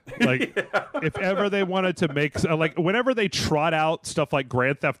game. Like, if ever they wanted to make whenever they trot out stuff like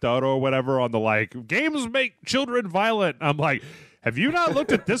Grand Theft Auto or whatever on the games make children violent, I'm like, have you not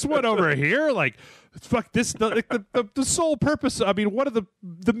looked at this one over here? Like, fuck this. The sole purpose. I mean, one of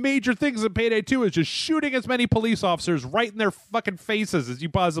the major things in Payday 2 is just shooting as many police officers right in their fucking faces as you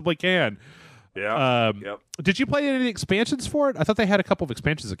possibly can. Yeah. Did you play any of the expansions for it? I thought they had a couple of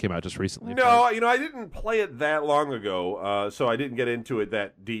expansions that came out just recently. No, I didn't play it that long ago, so I didn't get into it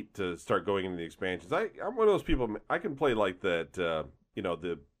that deep to start going into the expansions. I'm one of those people. I can play like that.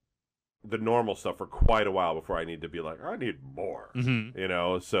 The normal stuff for quite a while before I need to be like, I need more.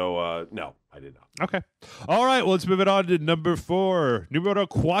 So no, I did not. Okay. All right. Well, let's move it on to number 4, numero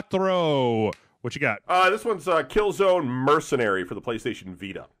cuatro. What you got? This one's Killzone Mercenary for the PlayStation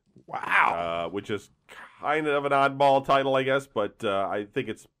Vita. Wow. Which is kind of an oddball title, I guess, but I think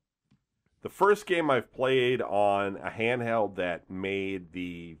it's the first game I've played on a handheld that made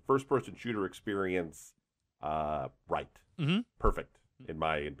the first-person shooter experience right. Perfect, in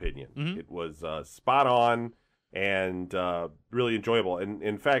my opinion. It was spot on and really enjoyable. And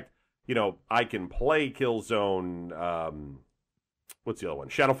in fact, I can play Killzone. What's the other one?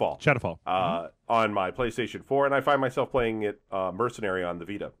 Shadowfall. On my PlayStation 4, and I find myself playing it Mercenary on the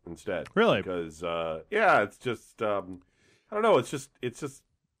Vita instead. Really? Because it's just I don't know. It's just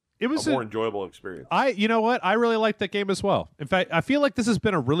a more enjoyable experience. You know what? I really like that game as well. In fact, I feel like this has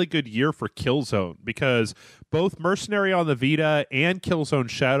been a really good year for Killzone because both Mercenary on the Vita and Killzone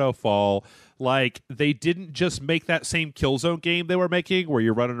Shadowfall, they didn't just make that same Killzone game they were making where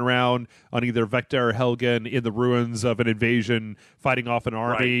you're running around on either Vecta or Helgen in the ruins of an invasion, fighting off an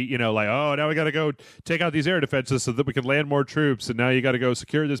army, right. Now we got to go take out these air defenses so that we can land more troops, and now you got to go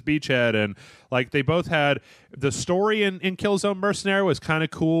secure this beachhead. And they both had the story in Killzone Mercenary was kind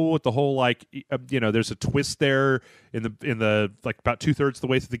of cool with the whole there's a twist there in the about 2/3 of the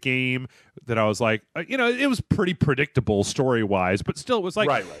way through the game that I was like, it was pretty predictable story wise, but still it was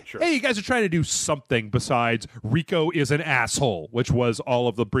like, sure. Hey, you guys are trying to do something besides Rico is an asshole, which was all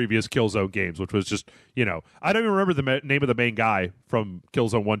of the previous Killzone games, which was just, I don't even remember the name of the main guy from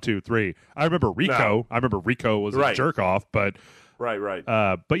Killzone 1, 2, 3. I remember Rico. No. I remember Rico was a jerk off, but right.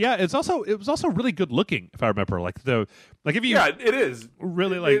 But yeah, it was also really good looking, if I remember. If you it is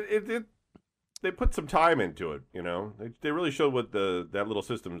really they put some time into it. They really showed what that little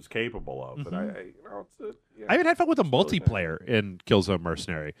system is capable of. But I even had fun with the multiplayer in Killzone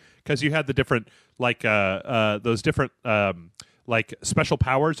Mercenary because you had the different those different special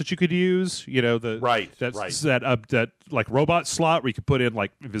powers that you could use. That robot slot where you could put in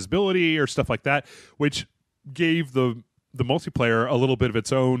invisibility or stuff like that, which gave the multiplayer a little bit of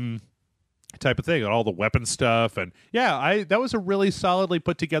its own type of thing, and all the weapon stuff. And that was a really solidly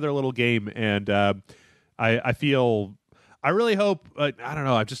put together little game. And I really hope, I don't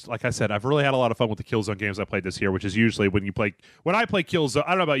know, like I said, I've really had a lot of fun with the Killzone games I played this year, which is usually when I play Killzone,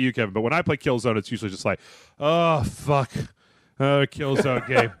 I don't know about you, Kevin, but when I play Killzone, it's usually just oh, fuck, Killzone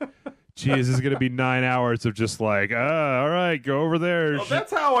game. Jeez, this is going to be 9 hours of just all right, go over there. Well,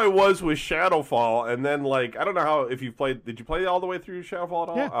 that's how I was with Shadowfall. And then, I don't know if you played, did you play all the way through Shadowfall at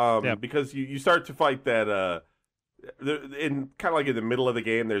all? Yeah. Because you start to fight that, in kind of in the middle of the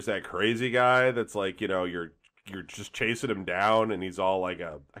game, there's that crazy guy that's you're just chasing him down, and he's all I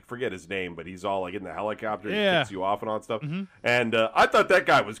forget his name, but he's all in the helicopter, and he kicks you off and all that stuff. And I thought that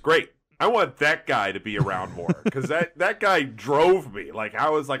guy was great. I want that guy to be around more because that guy drove me. I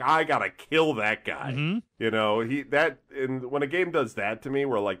was I gotta kill that guy. And when a game does that to me,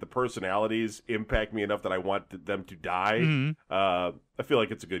 where the personalities impact me enough that I want them to die, I feel like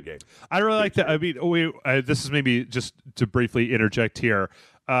it's a good game. I really like that. I mean, this is maybe just to briefly interject here.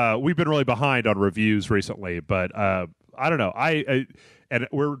 We've been really behind on reviews recently, but I don't know. And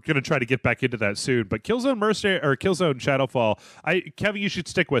we're going to try to get back into that soon. But Killzone Mercenary or Killzone Shadowfall, Kevin, you should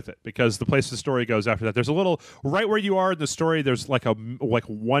stick with it because the place the story goes after that. There's a little right where you are in the story. There's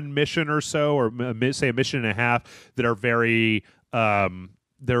one mission or so, or say a mission and a half that are very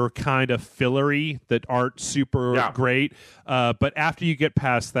they're kind of fillery that aren't super great. But after you get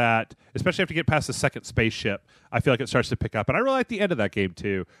past that, especially after you get past the second spaceship, I feel like it starts to pick up. And I really like the end of that game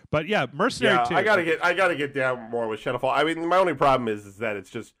too. But yeah, Mercenary 2. I gotta get down more with Shadowfall. I mean, my only problem is that it's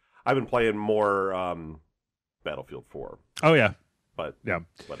just I've been playing more Battlefield 4. Oh yeah. But yeah,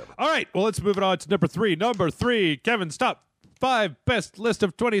 whatever. All right, well, let's move it on to number 3. Number 3, Kevin's top 5 best list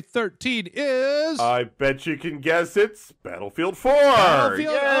of 2013 is... I bet you can guess it's Battlefield 4.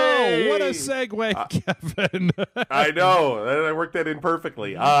 Battlefield. Yay! Oh, what a segue, Kevin. I know. I worked that in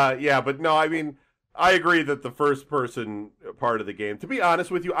perfectly. Yeah, but no, I mean, I agree that the first-person part of the game, to be honest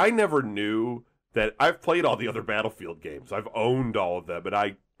with you, I never knew that I've played all the other Battlefield games. I've owned all of them, but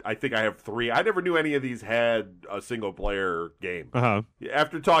I think I have 3. I never knew any of these had a single-player game. Uh-huh.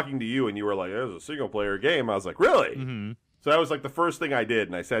 After talking to you and you were like, there's a single-player game, I was like, really? Mm-hmm. So that was like the first thing I did,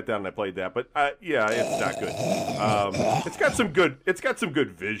 and I sat down and I played that. But yeah, it's not good. It's got some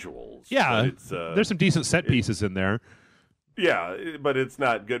good visuals. Yeah, it's, there's some decent set pieces in there. Yeah, but it's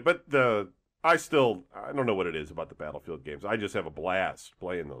not good. But I don't know what it is about the Battlefield games. I just have a blast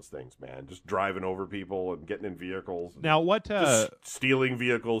playing those things, man. Just driving over people and getting in vehicles. Now, what? Just stealing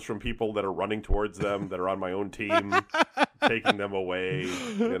vehicles from people that are running towards them that are on my own team, taking them away.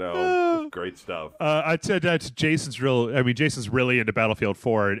 You know, great stuff. I'd say that Jason's really into Battlefield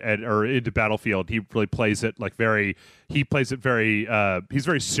 4 or into Battlefield. He really plays it like very. He plays it very. He's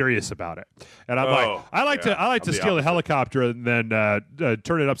very serious about it. And I'm I like to steal a helicopter and then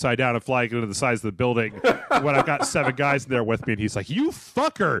turn it upside down and fly it into the size of the building when I've got 7 guys in there with me. And he's like, "You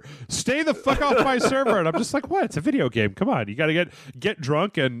fucker, stay the fuck off my server." And I'm just like, "What? It's a video game. Come on, you got to get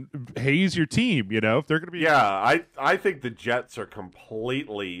drunk and haze your team. You know, if they're going to be." Yeah, I think the jets are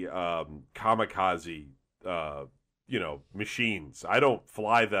completely kamikaze. Machines. I don't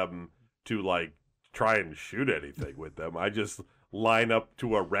fly them to like try and shoot anything with them. I just line up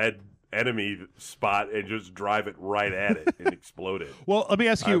to a red enemy spot and just drive it right at it and explode it. Well, let me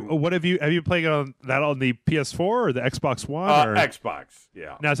ask you, what have you played on the PS4 or the Xbox One? Xbox,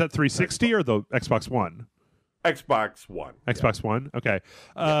 yeah. Now, is that 360 or the Xbox One? Xbox One. Xbox One? Okay.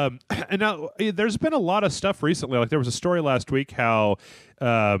 And now, there's been a lot of stuff recently. Like, there was a story last week how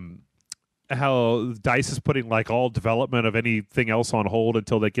DICE is putting like all development of anything else on hold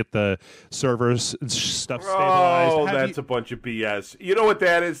until they get the servers and stuff stabilized. Oh, that's a bunch of BS. You know what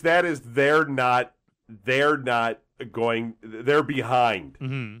that is? That is they're behind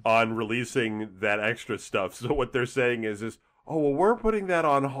on releasing that extra stuff. So what they're saying is oh, well, we're putting that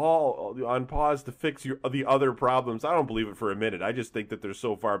on pause to fix the other problems. I don't believe it for a minute. I just think that they're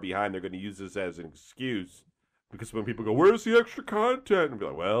so far behind they're going to use this as an excuse. Because when people go, where's the extra content? And be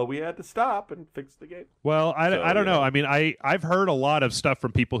like, well, we had to stop and fix the game. Well, I don't know. I mean, I've heard a lot of stuff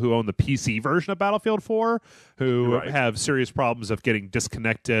from people who own the PC version of Battlefield 4 who have serious problems of getting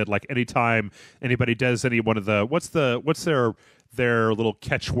disconnected. Like anytime anybody does any one of the what's their little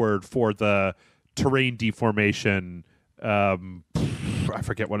catchword for the terrain deformation. I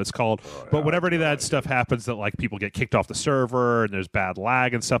forget what it's called, but whenever any of that stuff happens, that like people get kicked off the server and there's bad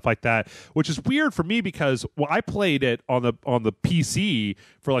lag and stuff like that, which is weird for me because I played it on the PC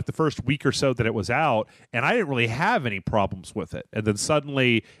for like the first week or so that it was out, and I didn't really have any problems with it. And then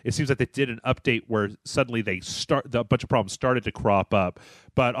suddenly, it seems like they did an update where suddenly a bunch of problems started to crop up.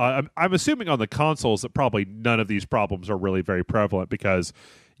 But I'm assuming on the consoles that probably none of these problems are really very prevalent because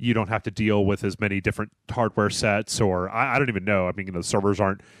you don't have to deal with as many different hardware sets, or I don't even know. I mean, the servers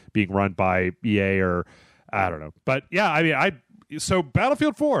aren't being run by EA, or I don't know. But yeah, I mean, so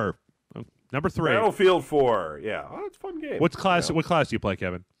Battlefield 4, number 3. Battlefield 4, yeah, it's a fun game. What class do you play,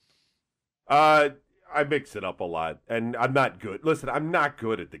 Kevin? I mix it up a lot, and I'm not good. Listen, I'm not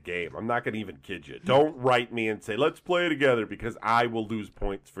good at the game. I'm not going to even kid you. Don't write me and say, let's play together, because I will lose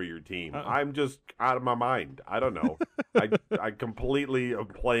points for your team. I'm just out of my mind. I don't know. I completely am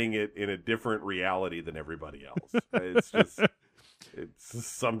playing it in a different reality than everybody else. It's just... It's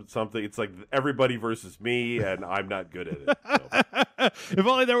something. It's like everybody versus me, and I'm not good at it. So. If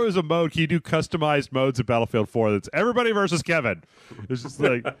only there was a mode. Can you do customized modes in Battlefield 4 that's everybody versus Kevin? It's just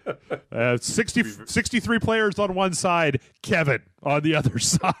like 63 players on one side, Kevin on the other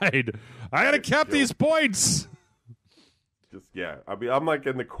side. I gotta cap these points. I mean, I'm like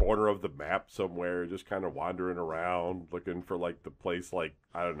in the corner of the map somewhere, just kind of wandering around, looking for like the place, like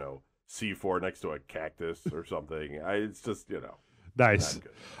I don't know, C4 next to a cactus or something. It's just Nice.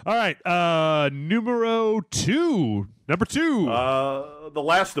 All right. Number 2. The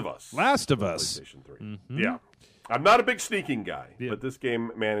Last of Us. PlayStation 3. Mm-hmm. Yeah. I'm not a big sneaking guy, but this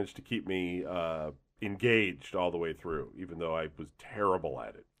game managed to keep me engaged all the way through, even though I was terrible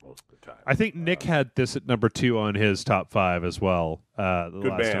at it most of the time. I think Nick had this at number 2 on his top 5 as well. The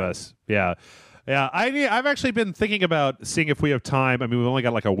Last of Us. Yeah. Yeah, I've actually been thinking about seeing if we have time. I mean, we've only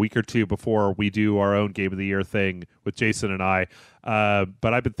got like a week or two before we do our own Game of the Year thing with Jason and I.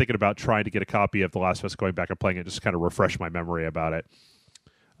 But I've been thinking about trying to get a copy of The Last of Us, going back and playing it, just to kind of refresh my memory about it.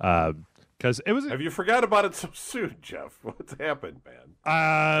 Because it was. Have you forgot about it so soon, Jeff? What's happened, man?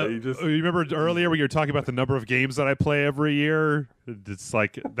 You remember earlier when you were talking about the number of games that I play every year? It's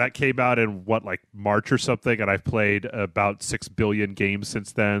like that came out in March or something, and I've played about 6 billion games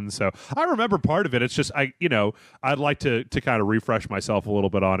since then. So I remember part of it. It's just I'd like to kind of refresh myself a little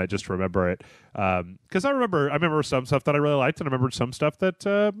bit on it, just to remember it. Because I remember some stuff that I really liked, and I remember some stuff that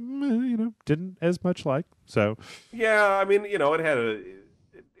didn't as much like. So yeah, I mean, it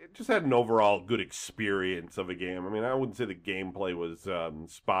just had an overall good experience of a game. I mean, I wouldn't say the gameplay was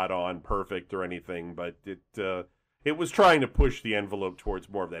spot on, perfect, or anything, but it was trying to push the envelope towards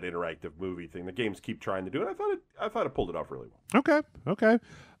more of that interactive movie thing. The games keep trying to do it. I thought it pulled it off really well. Okay.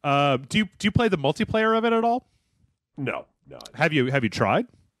 Do you play the multiplayer of it at all? No. Have you tried?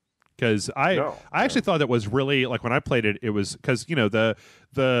 Because I actually thought it was really, like, when I played it, it was because the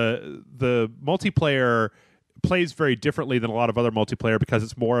multiplayer plays very differently than a lot of other multiplayer, because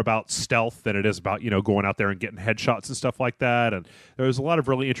it's more about stealth than it is about going out there and getting headshots and stuff like that. And there was a lot of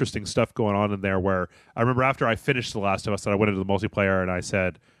really interesting stuff going on in there, where I remember after I finished The Last of Us that I went into the multiplayer and I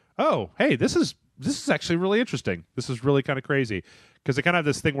said, oh, hey, this is actually really interesting. This is really kind of crazy, because they kind of have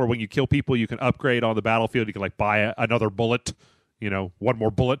this thing where when you kill people, you can upgrade on the battlefield. You can buy another bullet, one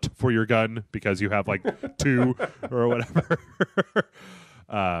more bullet for your gun, because you have 2 or whatever.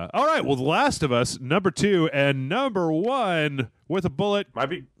 All right, well, The Last of Us, number 2, and number 1 with a bullet. Might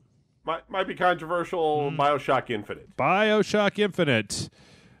be controversial. BioShock Infinite. BioShock Infinite.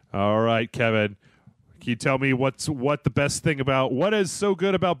 All right, Kevin. Can you tell me what is so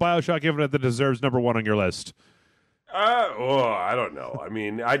good about BioShock Infinite that deserves number 1 on your list? I don't know. I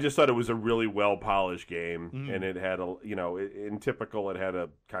mean, I just thought it was a really well-polished game, and it had in typical, it had a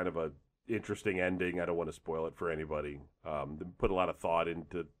kind of a interesting ending. I don't want to spoil it for anybody. Put a lot of thought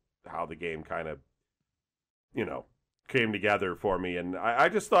into how the game kind of, came together for me, and I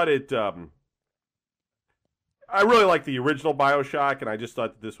just thought it. I really like the original BioShock, and I just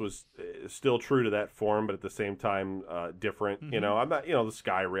thought that this was still true to that form, but at the same time different. Mm-hmm. I'm not, the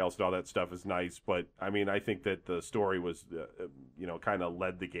sky rails and all that stuff is nice, but I mean, I think that the story was, kind of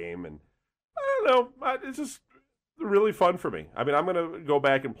led the game, and I don't know, it's just really fun for me. I mean, I'm going to go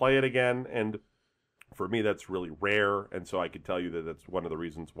back and play it again, and for me, that's really rare, and so I could tell you that that's one of the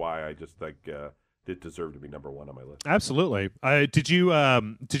reasons why I just think it deserved to be number 1 on my list. Absolutely. Did you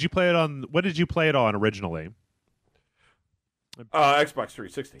play it on? What did you play it on originally? Xbox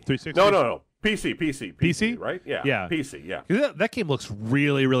 360. 360? No. PC, right? Yeah. PC, yeah. That game looks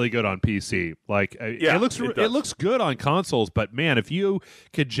really, really good on PC. It looks good on consoles, but man, if you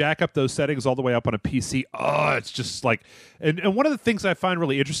could jack up those settings all the way up on a PC, it's just and one of the things I find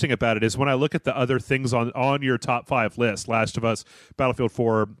really interesting about it is when I look at the other things on your top 5 list: Last of Us, Battlefield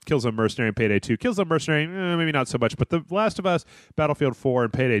 4, Killzone Mercenary, and Payday 2. Killzone Mercenary, maybe not so much, but the Last of Us, Battlefield 4,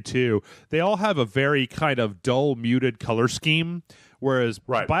 and Payday 2, they all have a very kind of dull, muted color scheme. Whereas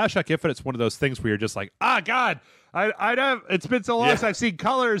BioShock Infinite's one of those things where you're just like, God, I know it's been so long since I've seen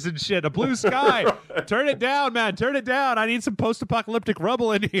colors and shit. A blue sky. Turn it down, man. Turn it down. I need some post-apocalyptic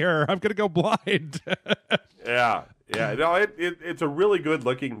rubble in here. I'm gonna go blind. Yeah. No, it's a really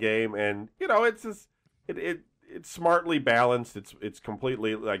good-looking game, and it's just it's smartly balanced. It's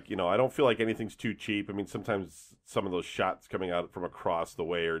completely I don't feel like anything's too cheap. I mean, sometimes some of those shots coming out from across the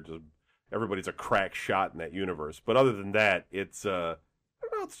way are just. Everybody's a crack shot in that universe, but other than that, it's I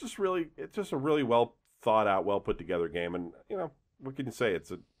don't know. It's just a really well thought out, well put together game, and what can you say? It's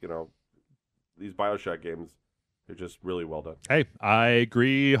these BioShock games, they're just really well done. Hey, I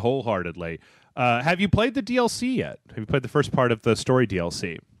agree wholeheartedly. Have you played the DLC yet? Have you played the first part of the story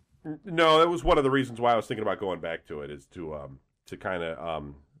DLC? No, that was one of the reasons why I was thinking about going back to it, is to kind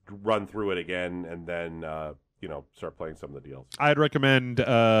of run through it again, and then. Start playing some of the DLC. I'd recommend,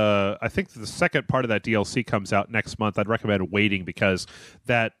 I think the second part of that DLC comes out next month. I'd recommend waiting, because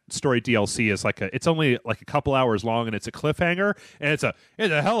that story DLC is it's only a couple hours long, and it's a cliffhanger, and it's a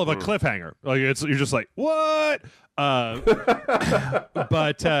hell of a cliffhanger. You're just like, what?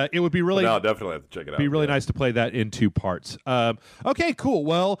 But it would be really no, definitely have to check it out. Be really nice to play that in 2 parts. Okay, cool.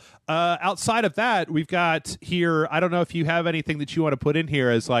 Well, outside of that, we've got here. I don't know if you have anything that you want to put in here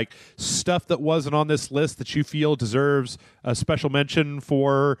as like stuff that wasn't on this list that you feel deserves a special mention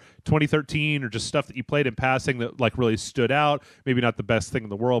for 2013, or just stuff that you played in passing that like really stood out. Maybe not the best thing in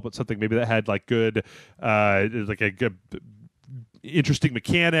the world, but something maybe that had like good, like a good, interesting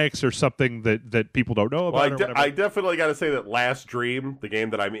mechanics, or something that people don't know about. Well, I definitely got to say that Last Dream, the game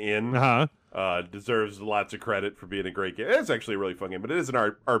that I'm in, deserves lots of credit for being a great game. It's actually a really fun game, but it is an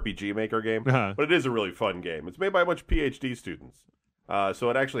RPG Maker game, but it is a really fun game. It's made by a bunch of PhD students, so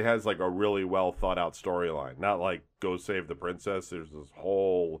it actually has like a really well thought out storyline. Not like go save the princess. There's this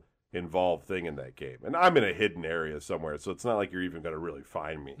whole involved thing in that game, and I'm in a hidden area somewhere, so it's not like you're even going to really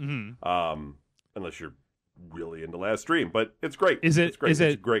find me, unless you're really into Last Dream. But it's great. It's great. It's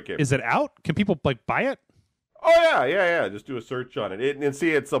a great game. Is it out? Can people like buy it? Oh yeah. Just do a search on it. And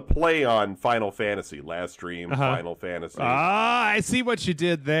see, it's a play on Final Fantasy. Last Dream, Final Fantasy. I see what you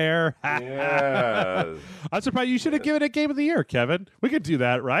did there. Yeah. I'm surprised. You should have given it Game of the Year, Kevin. We could do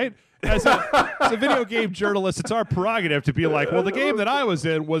that, right? As a video game journalist, it's our prerogative to be like, well, the game that I was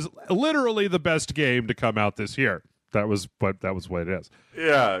in was literally the best game to come out this year. That was what it is.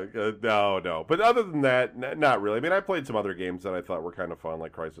 Yeah, no. But other than that, not really. I mean, I played some other games that I thought were kind of fun,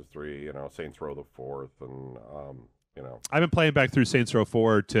 like Crysis 3, Saints Row the Fourth, and I've been playing back through Saints Row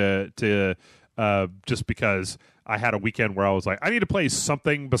 4 to just because I had a weekend where I was like, I need to play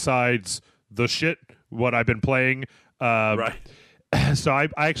something besides the shit what I've been playing. Right. So I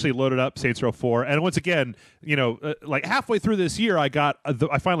actually loaded up Saints Row 4, and once again, like halfway through this year, I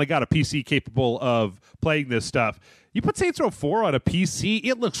finally got a PC capable of playing this stuff. You put Saints Row 4 on a PC,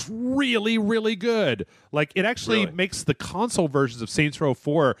 it looks really, really good. Like, it actually makes the console versions of Saints Row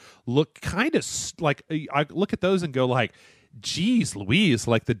 4 look kind of like, I look at those and go like, geez Louise,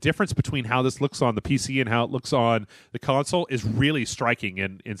 like the difference between how this looks on the PC and how it looks on the console is really striking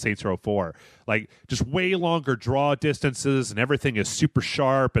in Saints Row 4. Like, just way longer draw distances, and everything is super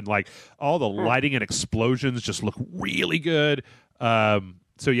sharp, and like all the lighting and explosions just look really good.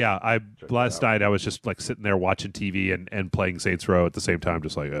 So yeah, last night I was just like sitting there watching TV and playing Saints Row at the same time,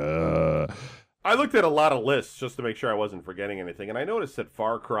 just like I looked at a lot of lists just to make sure I wasn't forgetting anything, and I noticed that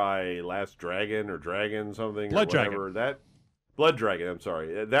Far Cry Last Dragon or Dragon something Blood or whatever, Dragon. Blood Dragon, I'm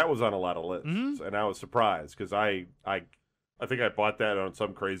sorry. That was on a lot of lists, and I was surprised because I think I bought that on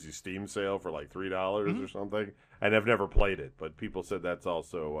some crazy Steam sale for like $3 or something, and I've never played it, but people said that's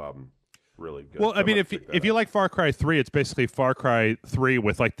also really good. Well, I mean, if you like Far Cry 3, it's basically Far Cry 3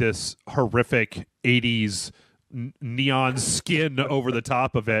 with like this horrific 80s neon skin over the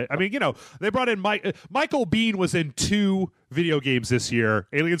top of it. I mean, they brought in Michael Biehn was in 2 video games this year,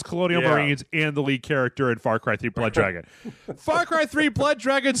 Aliens Colonial Marines and the lead character in Far Cry 3 Blood Dragon. Far Cry 3 Blood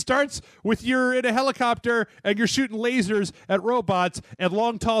Dragon starts with you're in a helicopter and you're shooting lasers at robots, and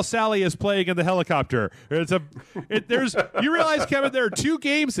Long Tall Sally is playing in the helicopter. You realize, Kevin, there are 2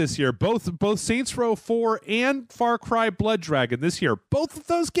 games this year, both Saints Row 4 and Far Cry Blood Dragon this year. Both of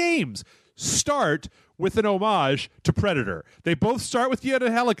those games start with an homage to Predator. They both start with you in a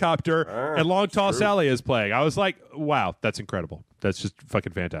helicopter, and Long Tall Sally is playing. I was like, wow, that's incredible. That's just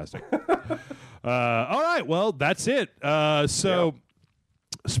fucking fantastic. All right, well, that's it. Smurfs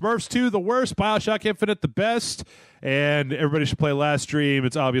 2, the worst. BioShock Infinite, the best. And everybody should play Last Dream.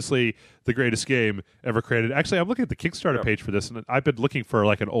 It's obviously the greatest game ever created. Actually, I'm looking at the Kickstarter page for this, and I've been looking for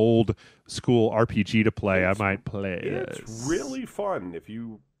like an old school RPG to play. I might play it. It's really fun if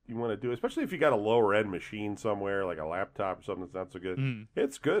you want to do it, especially if you got a lower end machine somewhere, like a laptop or something that's not so good.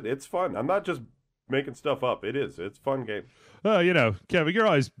 It's good. It's fun. I'm not just making stuff up. It's a fun game. Kevin, you're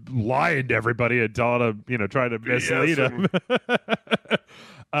always lying to everybody and trying to mislead them.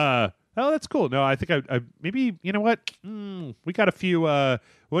 Oh, that's cool. No, I think I maybe, you know what? We got a few.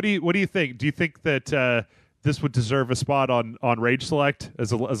 What do you think? Do you think that this would deserve a spot on Rage Select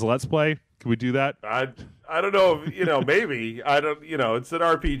as a Let's Play? Can we do that? I don't know. Maybe. I don't. It's an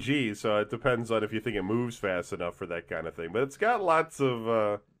RPG, so it depends on if you think it moves fast enough for that kind of thing. But it's got lots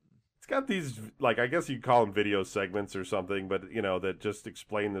of. It's got these, like, I guess you call them video segments or something, but that just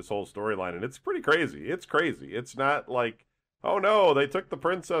explain this whole storyline, and it's pretty crazy. It's crazy. It's not like, oh no, they took the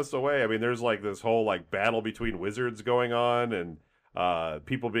princess away. I mean, there's like this whole like battle between wizards going on, and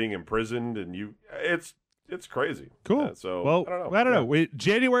people being imprisoned, and it's crazy. Cool. So I don't know.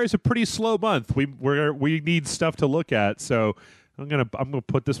 January is a pretty slow month. We need stuff to look at. So I'm gonna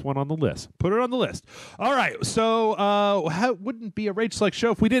put this one on the list. Put it on the list. All right. So wouldn't be a Rage Select show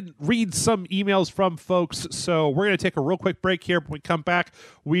if we didn't read some emails from folks. So we're gonna take a real quick break here. When we come back,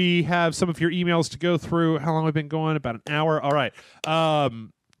 we have some of your emails to go through. How long have we been going? About an hour. All right.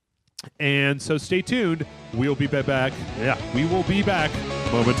 And so stay tuned. We'll be back. Yeah, we will be back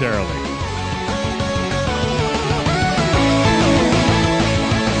momentarily.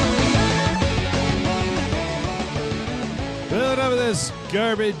 Enough of this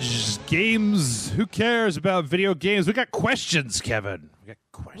garbage games. Who cares about video games? We got questions, Kevin. We got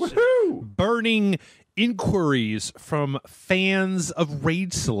questions. Woohoo! Burning inquiries from fans of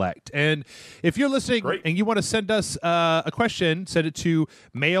Rage Select. And if you're listening and you want to send us a question, send it to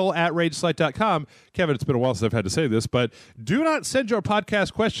mail@rageselect.com. Kevin, it's been a while since I've had to say this, but do not send your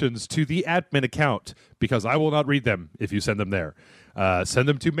podcast questions to the admin account because I will not read them if you send them there. Send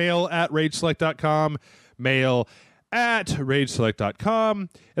them to mail@rageselect.com. mail@rageselect.com.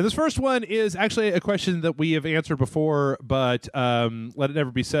 And this first one is actually a question that we have answered before, but let it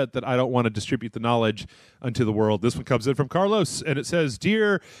never be said that I don't want to distribute the knowledge unto the world. This one comes in from Carlos, and it says,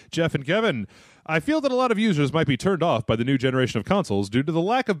 Dear Jeff and Kevin, I feel that a lot of users might be turned off by the new generation of consoles due to the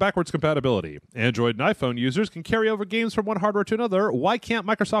lack of backwards compatibility. Android and iPhone users can carry over games from one hardware to another. Why can't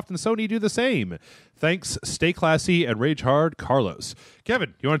Microsoft and Sony do the same? Thanks, stay classy and rage hard, Carlos.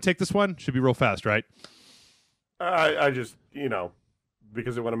 Kevin, you want to take this one? Should be real fast, right? I just,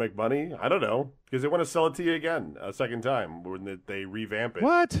 because they want to make money? I don't know. Because they want to sell it to you again a second time when they revamp it.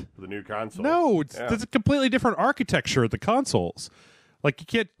 What? For the new console. No, it's a completely different architecture of the consoles. Like, you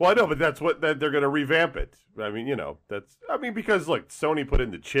can't... Well, I know, but that's what they're going to revamp it. I mean, because, look, Sony put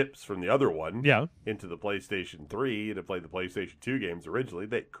in the chips from the other one into the PlayStation 3 to play the PlayStation 2 games originally.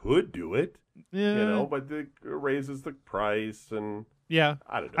 They could do it, but it raises the price and... Yeah,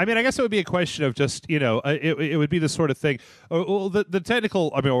 I don't know. I mean, I guess it would be a question of just it would be the sort of thing. Well, the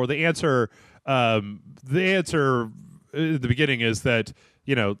technical, or the answer. The answer at the beginning is that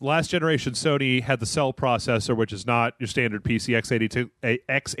last generation Sony had the Cell processor, which is not your standard PC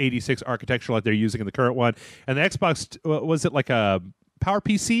x86 architecture like they're using in the current one, and the Xbox was it like a Power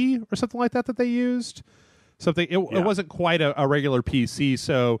PC or something like that they used. Something it wasn't quite a regular PC,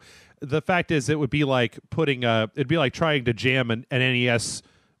 so. The fact is, it would be like it'd be like trying to jam an NES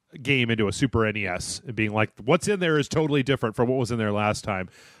game into a Super NES and being like, what's in there is totally different from what was in there last time.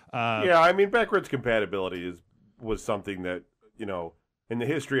 I mean, backwards compatibility was something that, in the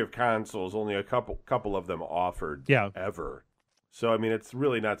history of consoles, only a couple of them offered ever. So, I mean, it's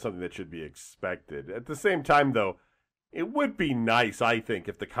really not something that should be expected. At the same time, though, it would be nice, I think,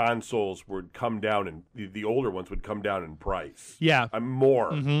 if the consoles would come down and the older ones would come down in price. Yeah.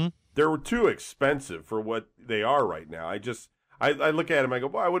 More. Mm-hmm. They're too expensive for what they are right now. I look at them, I go,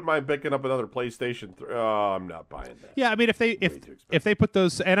 well, I wouldn't mind picking up another PlayStation 3. Oh, I'm not buying that. Yeah, I mean, if they put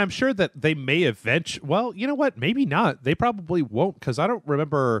those, and I'm sure that they may eventually, well, you know what? Maybe not. They probably won't, because I don't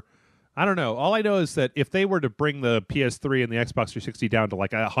remember, I don't know. All I know is that if they were to bring the PS3 and the Xbox 360 down to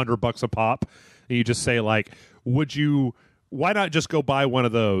like $100 a pop, and you just say like, why not just go buy one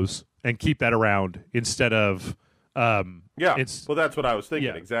of those and keep that around instead of... well, that's what I was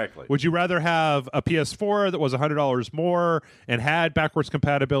thinking, exactly. Would you rather have a PS4 that was $100 more and had backwards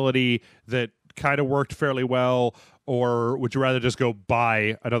compatibility that kind of worked fairly well, or would you rather just go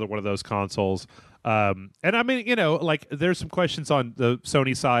buy another one of those consoles? And I mean, there's some questions on the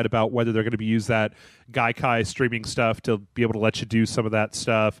Sony side about whether they're going to be use that Gaikai streaming stuff to be able to let you do some of that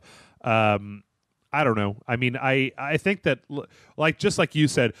stuff. I don't know. I mean, I think that, just like you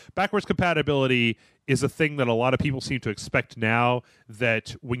said, backwards compatibility is a thing that a lot of people seem to expect now,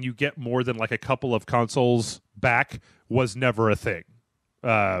 that when you get more than like a couple of consoles back was never a thing.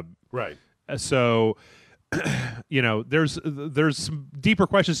 Right. So, there's some deeper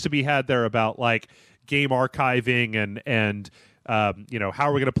questions to be had there about like game archiving and how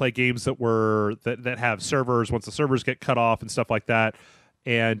are we going to play games that have servers once the servers get cut off and stuff like that.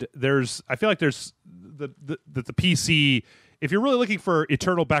 And I feel like there's the PC. If you're really looking for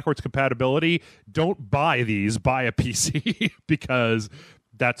eternal backwards compatibility, don't buy these. Buy a PC because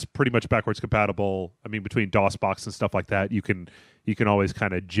that's pretty much backwards compatible. I mean, between DOSBox and stuff like that, you can always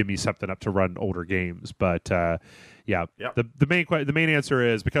kind of jimmy something up to run older games. But the main answer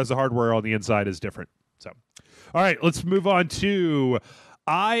is because the hardware on the inside is different. So, all right, let's move on to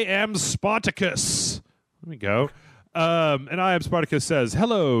I Am Spartacus. There we go. And I Am Spartacus says,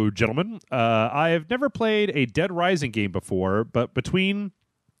 hello, gentlemen. I have never played a Dead Rising game before, but between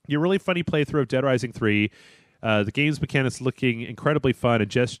your really funny playthrough of Dead Rising 3, the game's mechanics looking incredibly fun, and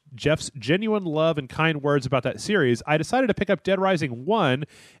Jeff's genuine love and kind words about that series, I decided to pick up Dead Rising 1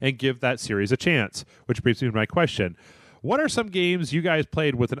 and give that series a chance, which brings me to my question. what are some games you guys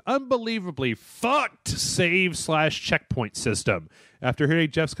played with an unbelievably fucked save/checkpoint system? After hearing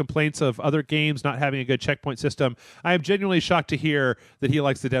Jeff's complaints of other games not having a good checkpoint system, I am genuinely shocked to hear that he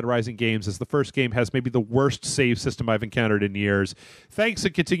likes the Dead Rising games, as the first game has maybe the worst save system I've encountered in years. Thanks,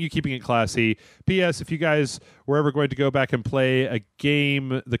 and continue keeping it classy. P.S. If you guys were ever going to go back and play a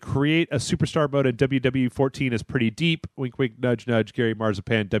game, the Create a Superstar mode in WWE 14 is pretty deep. Wink, wink, nudge, nudge. Gary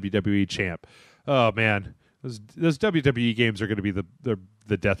Marzipan, WWE champ. Oh, man. Those WWE games are going to be the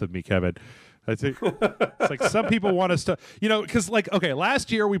death of me, Kevin. I think it's like some people want us to, because okay,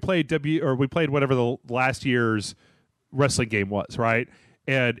 last year we played whatever the last year's wrestling game was, right?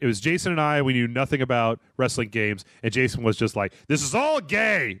 And it was Jason and I. We knew nothing about wrestling games, and Jason was just like, "This is all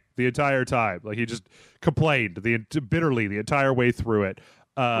gay" the entire time. Like he just complained bitterly the entire way through it.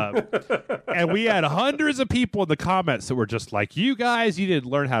 And we had hundreds of people in the comments that were just like, you guys, you didn't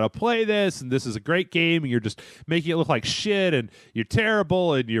learn how to play this, and this is a great game, and you're just making it look like shit, and you're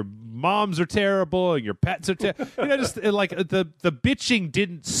terrible, and your moms are terrible, and your pets are terrible. The bitching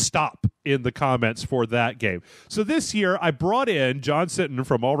didn't stop in the comments for that game. So this year I brought in John Sitton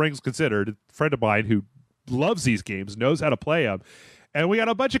from All Rings Considered, a friend of mine who loves these games, knows how to play them. And we got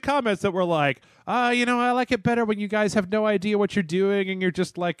a bunch of comments that were like, I like it better when you guys have no idea what you're doing, and you're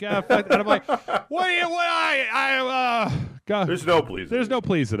just like, fuck. And I'm like, God. There's no pleasing. There's no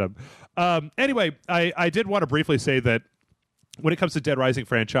pleasing them. Anyway, I did want to briefly say that when it comes to Dead Rising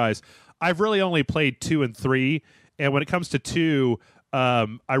franchise, I've really only played 2 and 3, and when it comes to 2,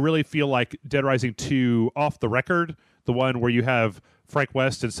 I really feel like Dead Rising 2 Off the Record, the one where you have Frank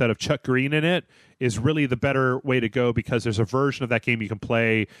West instead of Chuck Green in it, is really the better way to go, because there's a version of that game you can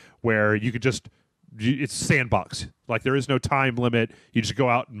play where you could it's sandbox. Like there is no time limit. You just go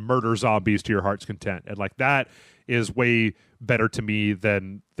out and murder zombies to your heart's content. And like that is way better to me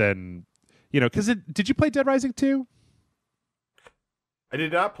than because did you play Dead Rising 2? I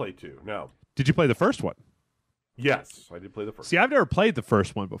did not play 2, no. Did you play the first one? Yes, I did play the first. See, I've never played the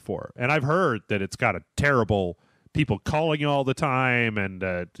first one before, and I've heard that it's got a terrible people calling you all the time, and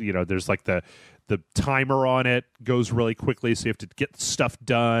there's like the timer on it goes really quickly, so you have to get stuff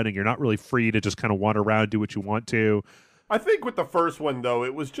done, and you're not really free to just kind of wander around, do what you want to. I think with the first one, though,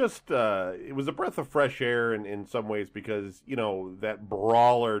 it was just it was a breath of fresh air in some ways, because that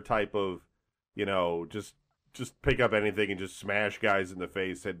brawler type of just pick up anything and just smash guys in the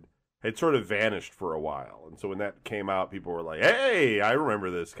face had sort of vanished for a while. And so when that came out, people were like, hey, I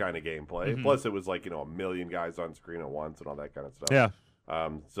remember this kind of gameplay. Mm-hmm. Plus it was like, a million guys on screen at once and all that kind of stuff. Yeah.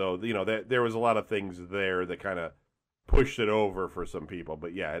 So, there was a lot of things there that kind of pushed it over for some people.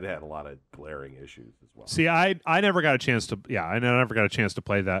 But yeah, it had a lot of glaring issues as well. See, I never got a chance to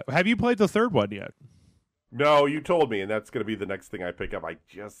play that. Have you played the third one yet? No, you told me, and that's going to be the next thing I pick up. I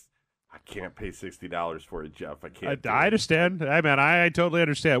can't pay $60 for it, Jeff. I can't. I understand. Hey, man, I totally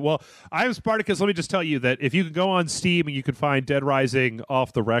understand. Well, I'm Spartacus. Let me just tell you that if you can go on Steam and you can find Dead Rising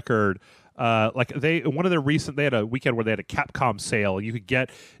Off the Record, they had a weekend where they had a Capcom sale. You could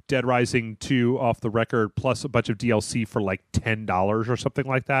get Dead Rising 2 Off the Record plus a bunch of DLC for like $10 or something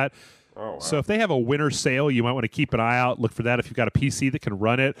like that. Oh, wow. So if they have a winter sale, you might want to keep an eye out. Look for that if you've got a PC that can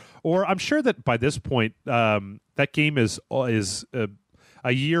run it. Or I'm sure that by this point, that game is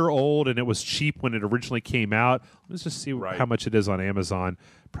a year old, and it was cheap when it originally came out. Let's just see how much it is on Amazon.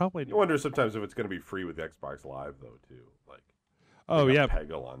 Probably. You wonder sometimes if it's going to be free with Xbox Live, though, too. Like, oh yeah,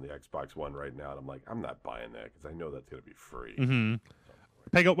 Peggle on the Xbox One right now, and I'm like, I'm not buying that because I know that's going to be free. Mm-hmm.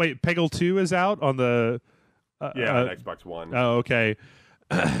 Peggle 2 is out on the on Xbox One. Oh, okay.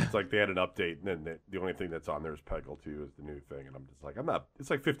 It's like they had an update, and then the only thing that's on there is Peggle 2 is the new thing, and I'm just like, I'm not. It's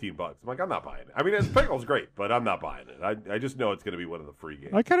like $15. I'm like, I'm not buying it. I mean, Peggle's great, but I'm not buying it. I just know it's going to be one of the free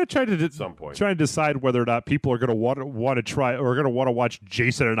games. I kind of tried to at some point try and decide whether or not people are going to want to try, or going to want to watch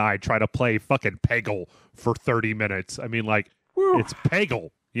Jason and I try to play fucking Peggle for 30 minutes. I mean, like, it's Peggle,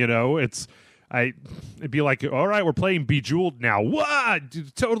 it'd be like, all right, we're playing Bejeweled now. What?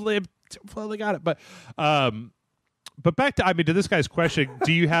 Totally got it. But back to this guy's question,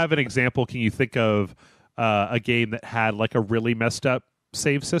 do you have an example? Can you think of a game that had like a really messed up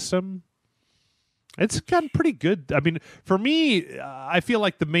save system? It's gotten pretty good. I mean, for me, I feel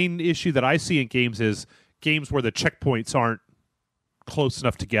like the main issue that I see in games is games where the checkpoints aren't close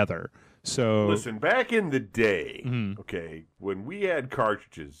enough together. So listen, back in the day, okay, when we had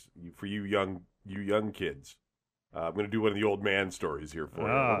cartridges for you young kids. I'm going to do one of the old man stories here for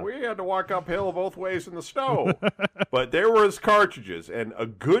you. We had to walk uphill both ways in the snow. But there was cartridges, and a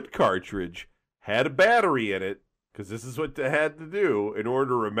good cartridge had a battery in it, because this is what they had to do in order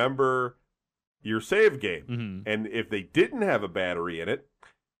to remember your save game. Mm-hmm. And if they didn't have a battery in it,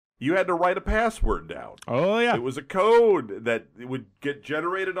 you had to write a password down. Oh, yeah. It was a code that would get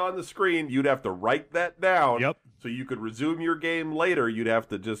generated on the screen. You'd have to write that down. Yep. So you could resume your game later. You'd have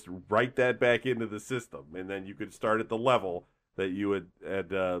to just write that back into the system, and then you could start at the level that you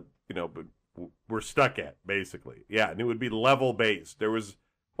had were stuck at, basically. Yeah, and it would be level based. There was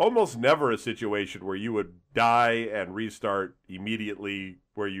almost never a situation where you would die and restart immediately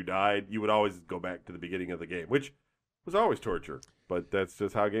where you died. You would always go back to the beginning of the game, which was always torture. But that's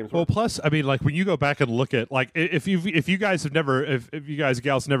just how games work. Well, plus, I mean, like when you go back and look at, like, if you guys and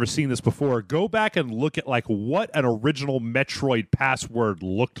gals never seen this before, go back and look at like what an original Metroid password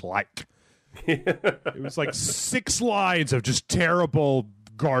looked like. It was like 6 lines of just terrible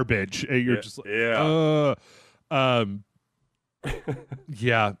garbage. And you're just like, yeah.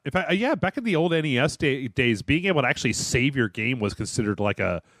 Back in the old NES days, being able to actually save your game was considered like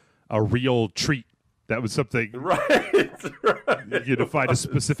a real treat. That was something, right. You to find a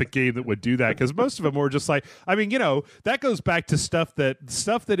specific game that would do that, because most of them were just like, I mean, that goes back to stuff that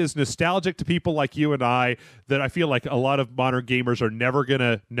is nostalgic to people like you and I, that I feel like a lot of modern gamers are never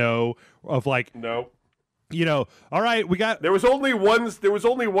gonna know of. Like, no. All right, there was only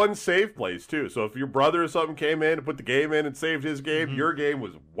one save place too. So if your brother or something came in and put the game in and saved his game, your game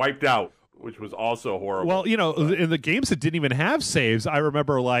was wiped out, which was also horrible. Well, in the games that didn't even have saves, I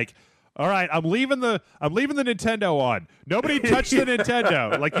remember like, all right, I'm leaving the Nintendo on. Nobody touch the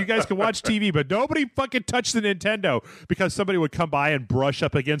Nintendo. Like, you guys can watch TV, but nobody fucking touch the Nintendo, because somebody would come by and brush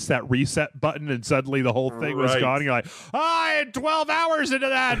up against that reset button, and suddenly the whole thing was gone. And you're like, I had 12 hours into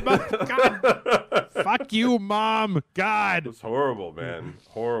that. God, fuck you, Mom. God, it's horrible, man.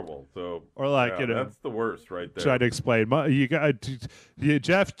 Horrible. So, or like, that's the worst right there. Trying to explain,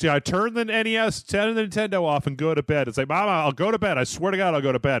 Jeff, turn the NES, turn the Nintendo off, and go to bed. It's like, Mama, I'll go to bed. I swear to God, I'll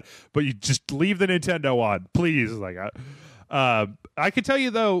go to bed. But you just leave the Nintendo on, please. Like, I can tell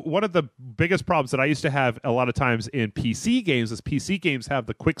you, though, one of the biggest problems that I used to have a lot of times in PC games is PC games have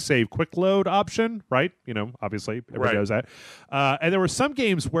the quick save, quick load option, right? Obviously, everybody knows that. And there were some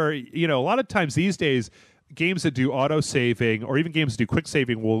games where, a lot of times these days, games that do auto saving, or even games that do quick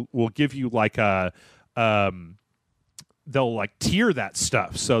saving, will give you like a they'll like tier that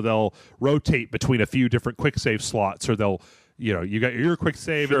stuff, so they'll rotate between a few different quick save slots, or they'll you got your quick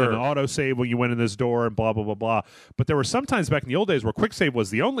save and then an auto save when you went in this door, and blah blah blah blah. But there were some times back in the old days where quick save was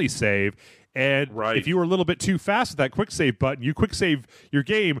the only save, and if you were a little bit too fast with that quick save button, you quick save your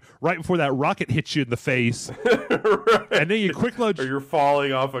game right before that rocket hits you in the face, and then you quick load, or you're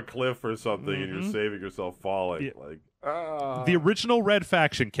falling off a cliff or something, and you're saving yourself falling. The original Red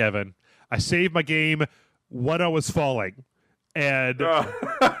Faction, Kevin, I saved my game when I was falling. And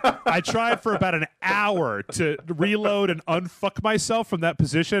I tried for about an hour to reload and unfuck myself from that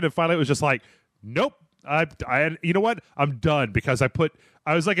position, and finally it was just like, nope. You know what? I'm done, because I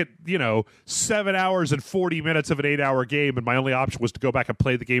was like at 7 hours and 40 minutes of an 8-hour game, and my only option was to go back and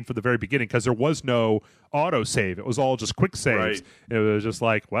play the game from the very beginning, because there was no auto save. It was all just quick saves. Right. It was just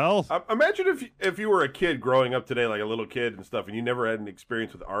like, well, imagine if you were a kid growing up today, like a little kid and stuff, and you never had an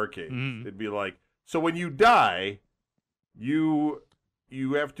experience with arcades. It'd be like, so when you die, you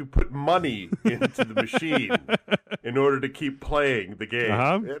have to put money into the machine in order to keep playing the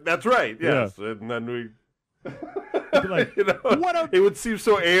game. That's right. Yes, yeah. And then we. Like, it would seem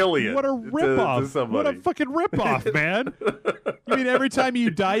so alien. What a ripoff! What a fucking ripoff, man! You mean every time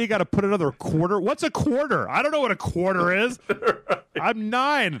you die, you got to put another quarter? What's a quarter? I don't know what a quarter is. Right. I'm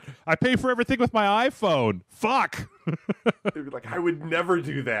 9. I pay for everything with my iPhone. Fuck. They'd be like, I would never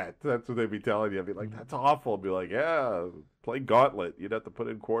do that. That's what they'd be telling you. I'd be like, that's awful. I'd be like, yeah, play Gauntlet. You'd have to put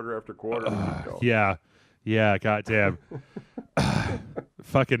in quarter after quarter. Yeah, goddamn.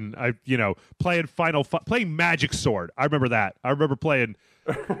 Fucking, playing Magic Sword. I remember that. I remember playing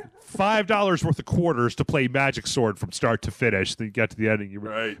 $5 worth of quarters to play Magic Sword from start to finish. Then you got to the ending.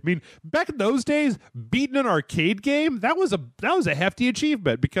 Right. I mean, back in those days, beating an arcade game, that was a hefty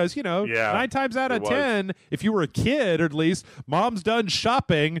achievement, because 9 times out of 10, if you were a kid, or at least, mom's done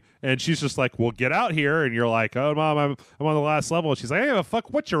shopping and she's just like, "Well, get out here," and you're like, "Oh, mom, I'm on the last level." And she's like, "I don't give a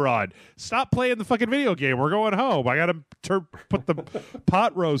fuck what you're on. Stop playing the fucking video game. We're going home. I gotta put the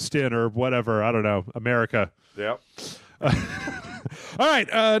pot roast in, or whatever. I don't know, America." Yep. All right,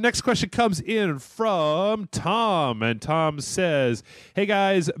 next question comes in from Tom, and Tom says, "Hey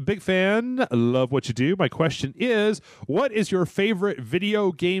guys, big fan, love what you do. My question is, what is your favorite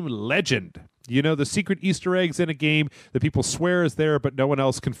video game legend? the secret Easter eggs in a game that people swear is there, but no one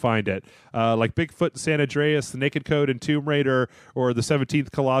else can find it. Like Bigfoot in San Andreas, the Naked Code in Tomb Raider, or the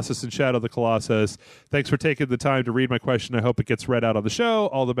 17th Colossus in Shadow of the Colossus. Thanks for taking the time to read my question. I hope it gets read out on the show.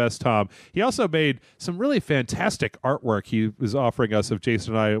 All the best, Tom. He also made some really fantastic artwork he was offering us of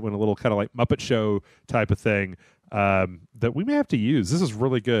Jason and I in a little kind of like Muppet Show type of thing that we may have to use. This is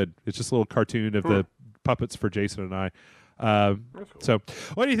really good. It's just a little cartoon of the puppets for Jason and I. Cool. So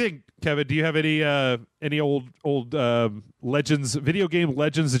what do you think, Kevin? Do you have any old legends, video game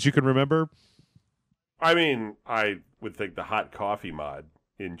legends that you can remember? I mean, I would think the hot coffee mod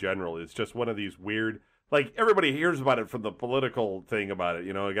in general is just one of these weird, like, everybody hears about it from the political thing about it,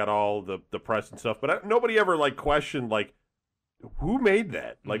 it got all the press and stuff, but nobody ever like questioned like who made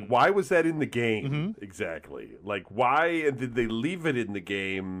that? Like, why was that in the game exactly? Like, why did they leave it in the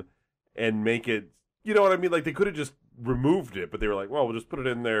game and make it, you know what I mean? Like, they could have just removed it, but they were like, well, we'll just put it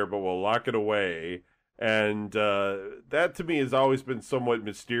in there, but we'll lock it away. And that to me has always been somewhat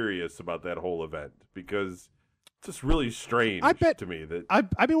mysterious about that whole event, because it's just really strange to me. That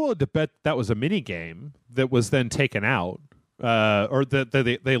I'd be willing to bet that was a mini game that was then taken out. Or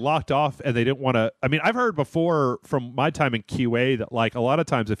that they locked off and they didn't want to. I mean, I've heard before from my time in QA that like a lot of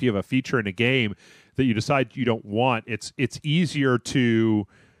times if you have a feature in a game that you decide you don't want, it's easier to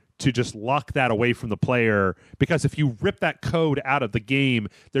just lock that away from the player, because if you rip that code out of the game,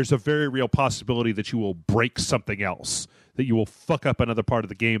 there's a very real possibility that you will break something else, that you will fuck up another part of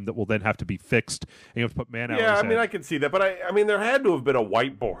the game that will then have to be fixed, and you have to put man hours in. Yeah, I mean, I can see that, but I mean, there had to have been a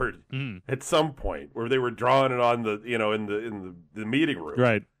whiteboard at some point where they were drawing it on the, in the meeting room,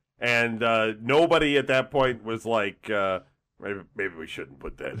 right? And nobody at that point was like, maybe we shouldn't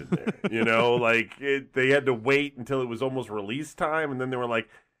put that in there, like they had to wait until it was almost release time, and then they were like,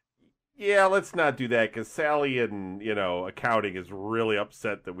 yeah, let's not do that because Sally and, accounting is really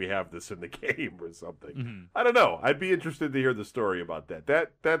upset that we have this in the game or something. I don't know. I'd be interested to hear the story about that.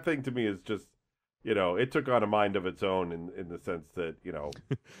 That thing to me is just, it took on a mind of its own in the sense that, well,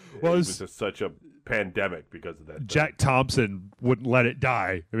 it was just such a pandemic because of that. Jack Thompson wouldn't let it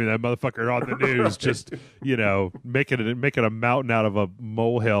die. I mean, that motherfucker on the news right. just, making a mountain out of a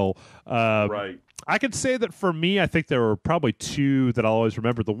molehill. Right. I could say that for me, I think there were probably two that I'll always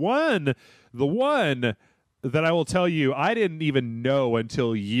remember. The one that I will tell you I didn't even know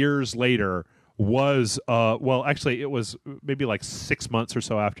until years later was, well, actually, it was maybe like 6 months or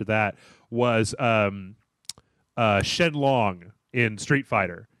so after that, was Shenlong in Street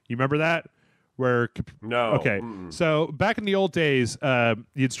Fighter. You remember that? Where No. Okay. So back in the old days, you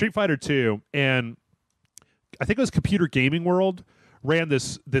had Street Fighter 2, and I think it was Computer Gaming World ran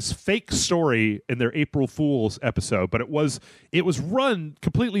this fake story in their April Fool's episode, but it was run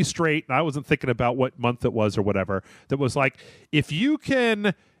completely straight, and I wasn't thinking about what month it was or whatever. That was like, if you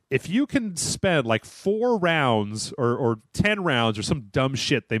can spend like 4 rounds or 10 rounds or some dumb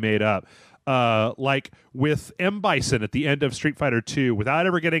shit they made up, like with M. Bison at the end of Street Fighter 2 without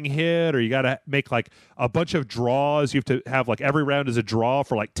ever getting hit, or you got to make like a bunch of draws. You have to have like every round is a draw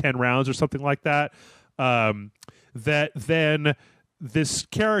for like 10 rounds or something like that. That then this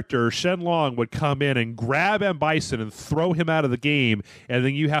character, Shenlong, would come in and grab M. Bison and throw him out of the game, and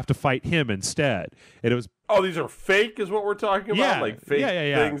then you have to fight him instead. And it was... Oh, these are fake is what we're talking about? Yeah. Like fake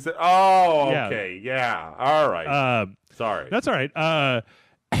Yeah. things? Okay. Yeah. All right. Sorry. That's all right.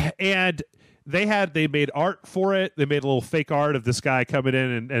 And they made art for it. They made a little fake art of this guy coming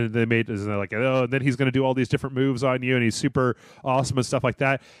in, and they made like, and then he's going to do all these different moves on you, and he's super awesome and stuff like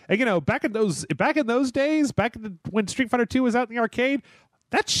that. And back in those days, when Street Fighter 2 was out in the arcade,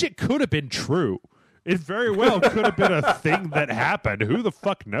 that shit could have been true. It very well could have been a thing that happened. Who the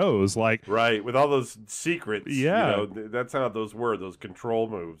fuck knows? Like, right, with all those secrets. Yeah, that's how those were, those control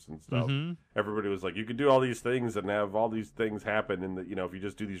moves and stuff. Everybody was like, you could do all these things and have all these things happen, and if you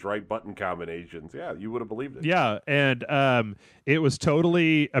just do these right button combinations, yeah, you would have believed it. Yeah, and it was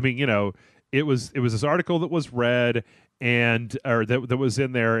totally. I mean, it was this article that was read or that was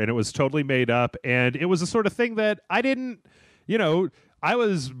in there, and it was totally made up, and it was the sort of thing that I didn't, I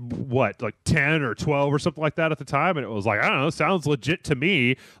was, like 10 or 12 or something like that at the time, and it was like, I don't know, sounds legit to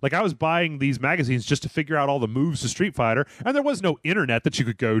me. Like, I was buying these magazines just to figure out all the moves to Street Fighter, and there was no internet that you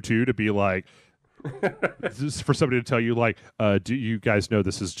could go to be like, for somebody to tell you, like, do you guys know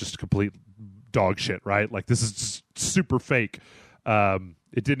this is just complete dog shit, right? Like, this is just super fake.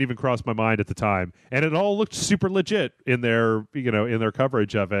 It didn't even cross my mind at the time, and it all looked super legit in their, in their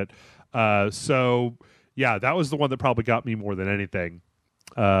coverage of it. So, yeah, that was the one that probably got me more than anything.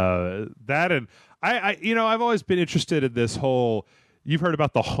 That, and I've always been interested in this whole. You've heard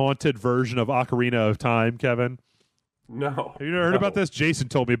about the haunted version of Ocarina of Time, Kevin? No. Have you never heard about this? Jason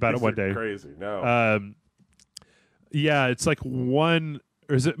told me about it one day. Crazy. No. Yeah, it's like one,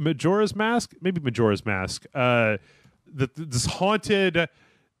 or is it Majora's Mask? Maybe Majora's Mask. This haunted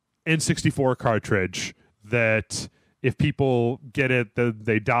N64 cartridge that if people get it, then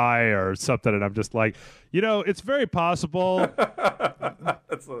they die or something. And I'm just like, it's very possible.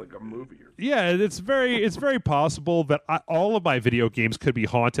 That's like a movie. Yeah, it's very possible that all of my video games could be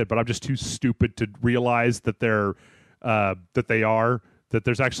haunted, but I'm just too stupid to realize that that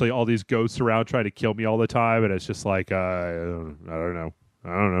there's actually all these ghosts around trying to kill me all the time, and it's just like I don't know.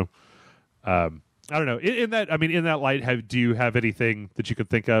 I don't know. In that light, do you have anything that you could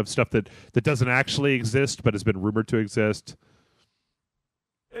think of, stuff that doesn't actually exist but has been rumored to exist?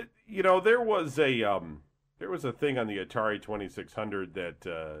 There was a thing on the Atari 2600 that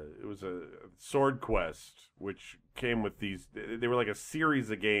it was a Sword Quest, which came with these. They were like a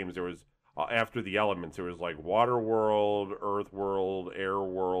series of games. There was after the elements, there was like Water World, Earth World, Air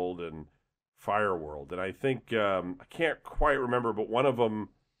World, and Fire World. And I think I can't quite remember, but one of them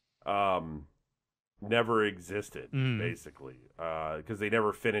never existed, basically, because they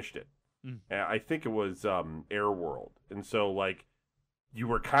never finished it. And I think it was Air World, and so like you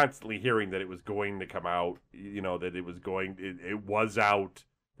were constantly hearing that it was going to come out, that it was out,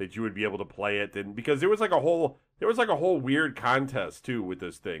 that you would be able to play it, and because there was like a whole weird contest too with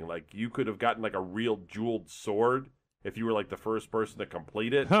this thing. Like you could have gotten like a real jeweled sword if you were like the first person to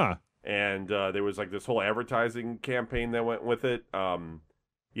complete it. Huh. And there was like this whole advertising campaign that went with it. I'm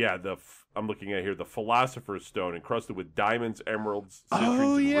looking at here, the Philosopher's Stone encrusted with diamonds, emeralds, citrines, and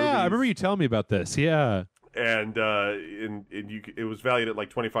rubies. I remember you telling me about this. Yeah. And it was valued at like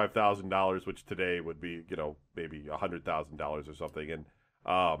 $25,000, which today would be maybe $100,000 or something. And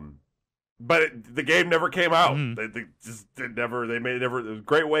but the game never came out. They just did never. They made it never. It was a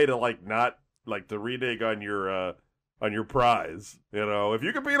great way to like not like to renege on your prize. If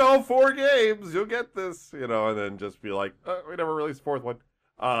you can beat all 4 games, you'll get this. And then just be like, we never released a 4th one.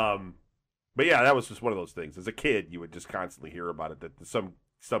 But yeah, that was just one of those things. As a kid, you would just constantly hear about it that some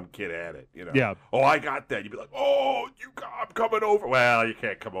kid had it. Yeah. Oh, I got that. You'd be like, oh, I'm coming over. Well, you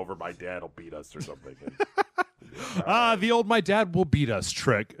can't come over. My dad will beat us or something. The old "my dad will beat us"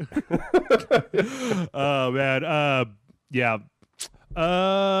 trick. Oh man. Yeah.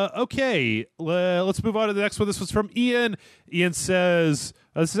 Okay. Let's move on to the next one. This was from Ian. Ian says,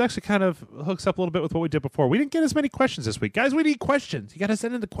 this is actually kind of hooks up a little bit with what we did before. We didn't get as many questions this week. Guys, we need questions. You got to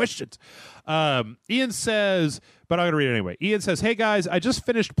send in the questions. Ian says, but I'm going to read it anyway. Ian says, hey guys, I just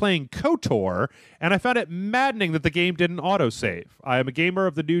finished playing KOTOR, and I found it maddening that the game didn't autosave. I am a gamer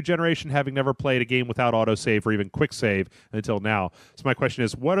of the new generation, having never played a game without autosave or even quick save until now. So my question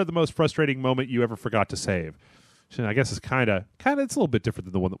is, what are the most frustrating moment you ever forgot to save? I guess it's kind of it's a little bit different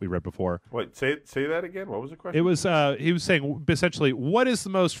than the one that we read before. Wait, say that again. What was the question? It was he was saying essentially, what is the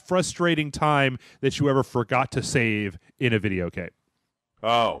most frustrating time that you ever forgot to save in a video game?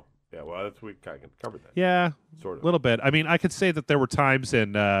 Oh, yeah. Well, we kind of covered that. Yeah, sort of. A little bit. I mean, I could say that there were times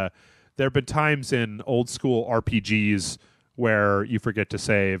there have been times in old school RPGs where you forget to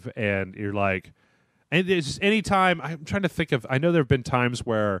save, and you're like, and it's just any time. I'm trying to think of. I know there have been times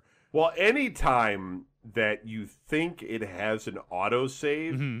where. Well, any time that you think it has an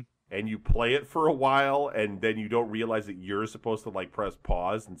autosave and you play it for a while and then you don't realize that you're supposed to like press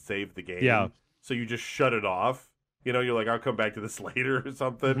pause and save the game. Yeah. So you just shut it off. You're like, I'll come back to this later or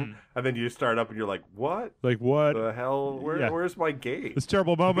something. And then you start up and you're like, what? Like what? The hell? Where's my game? This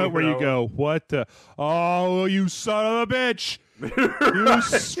terrible moment where you go, what? Oh, you son of a bitch. You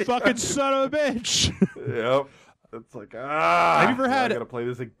fucking son of a bitch. Yep. It's like, have you ever had? I gotta play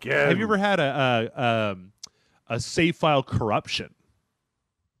this again. Have you ever had a save file corruption?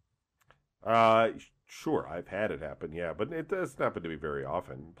 Sure, I've had it happen. Yeah, but it doesn't happen to me very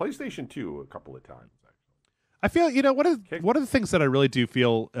often. PlayStation 2 a couple of times. Actually. I feel one of the things that I really do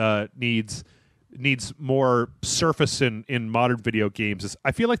feel needs more surface in modern video games is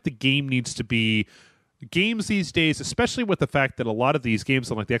I feel like the game needs to be. Games these days, especially with the fact that a lot of these games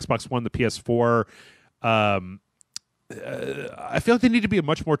on like the Xbox One, the PS4. I feel like they need to be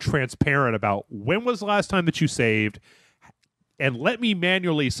much more transparent about when was the last time that you saved, and let me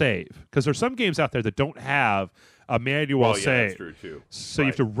manually save, because there's some games out there that don't have a manual save. That's true too. So you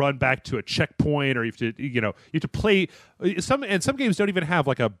have to run back to a checkpoint, or you have to play some games don't even have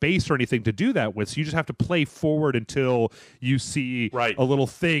like a base or anything to do that with. So you just have to play forward until you see a little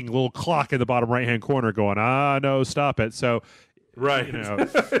clock in the bottom right hand corner going, no, stop it. So. Right.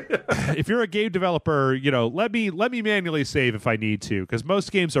 If you're a game developer, let me manually save if I need to, because most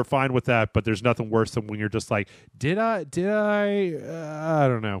games are fine with that, but there's nothing worse than when you're just like, did I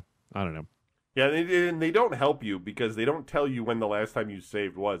don't know. Yeah, and they don't help you because they don't tell you when the last time you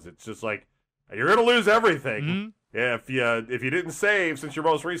saved was. It's just like, you're going to lose everything. Mm-hmm. Yeah, if you didn't save since your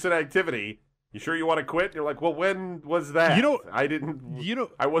most recent activity, you sure you want to quit? You're like, well, when was that? I didn't.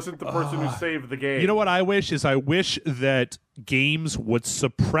 I wasn't the person who saved the game. You know what I wish is I wish that games would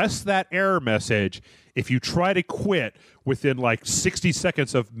suppress that error message if you try to quit within like 60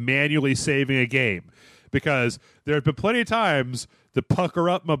 seconds of manually saving a game. Because there have been plenty of times that pucker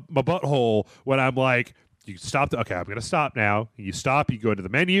up my butthole when I'm like, you stop. Okay, I'm going to stop now. You stop. You go into the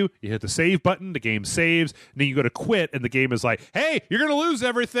menu. You hit the save button. The game saves. And then you go to quit, and the game is like, hey, you're going to lose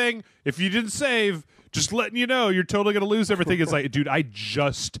everything if you didn't save. Just letting you know, you're totally going to lose everything. It's like, dude, I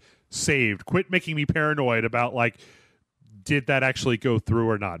just saved. Quit making me paranoid about, like, did that actually go through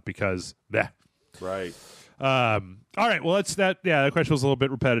or not? Because, Right. All right, well, that's that. Yeah, the question was a little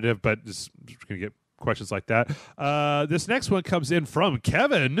bit repetitive, but just going to get questions like that. This next one comes in from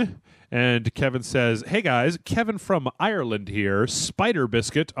Kevin, and Kevin says, hey guys, Kevin from Ireland here, spider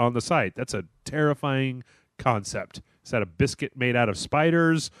biscuit on the site. That's a terrifying concept. Is that a biscuit made out of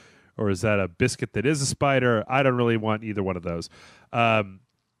spiders, or is that a biscuit that is a spider? I don't really want either one of those. And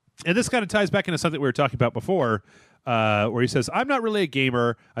this kind of ties back into something we were talking about before, where he says, I'm not really a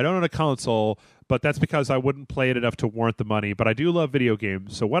gamer. I don't own a console, but that's because I wouldn't play it enough to warrant the money. But I do love video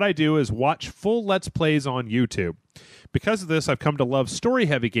games. So what I do is watch full Let's Plays on YouTube. Because of this, I've come to love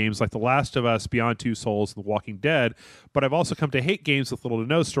story-heavy games like The Last of Us, Beyond Two Souls, and The Walking Dead, but I've also come to hate games with little to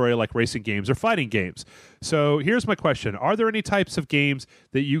no story like racing games or fighting games. So here's my question. Are there any types of games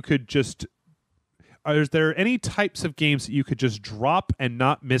that you could just... Is there any types of games that you could just drop and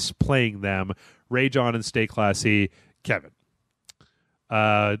not miss playing them? Rage on and stay classy, Kevin.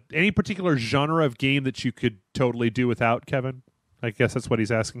 Any particular genre of game that you could totally do without, Kevin? I guess that's what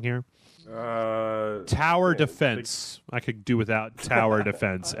he's asking here. Tower defense. I could do without tower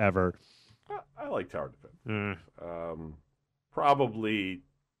defense ever. I like tower defense. Probably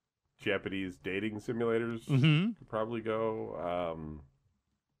Japanese dating simulators. Could probably go.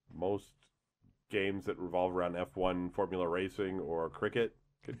 Most games that revolve around F1 Formula Racing or cricket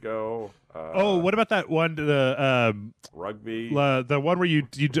could go. What about that one? The rugby. The one where you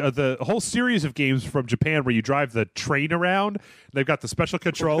the whole series of games from Japan where you drive the train around. They've got the special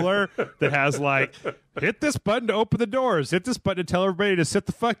controller that has like, hit this button to open the doors, hit this button to tell everybody to sit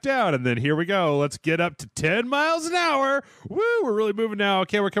the fuck down, and then here we go. Let's get up to 10 miles an hour. Woo, we're really moving now.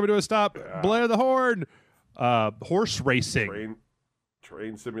 Okay, we're coming to a stop. Blare the horn. Horse racing.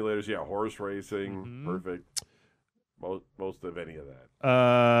 Train simulators, yeah, horse racing, perfect. Most of any of that.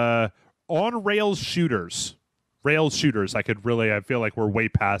 On rails shooters, I feel like we're way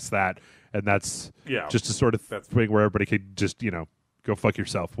past that, and that's just a sort of thing where everybody could just go fuck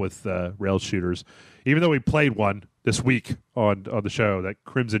yourself with rails shooters. Even though we played one this week on the show, that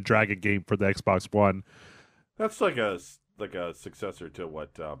Crimson Dragon game for the Xbox One. That's like a successor to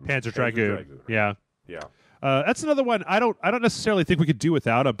what Panzer Dragoon. Yeah. Yeah. That's another one. I don't necessarily think we could do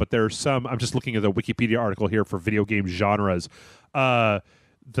without them, but there's some. I'm just looking at the Wikipedia article here for video game genres. And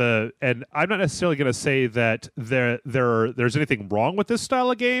I'm not necessarily going to say that there's anything wrong with this style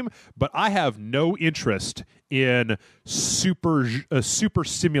of game, but I have no interest in super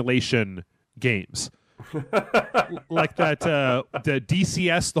simulation games. Like that the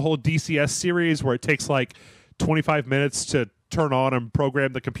DCS, the whole DCS series where it takes like 25 minutes to turn on and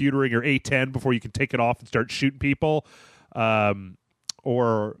program the computer in your A10 before you can take it off and start shooting people. Are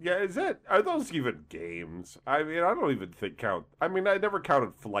those even games? I mean, I don't even think count. I mean, I never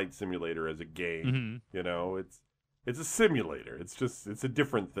counted Flight Simulator as a game. It's a simulator. It's a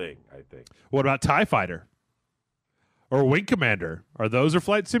different thing, I think. What about TIE Fighter or Wing Commander? Are those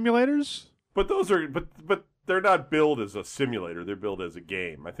flight simulators? But those are but they're not billed as a simulator. They're billed as a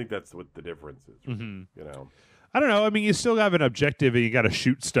game. I think that's what the difference is. I don't know. I mean, you still have an objective and you got to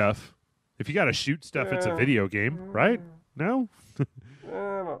shoot stuff. If you got to shoot stuff, it's a video game, right? No?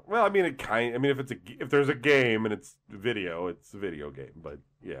 Well, I mean, if there's a game and it's video, it's a video game. But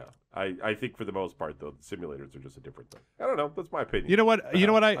yeah, I think for the most part, though, the simulators are just a different thing. I don't know. That's my opinion. You know what?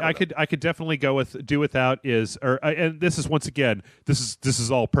 I could definitely do without is, and this is once again, this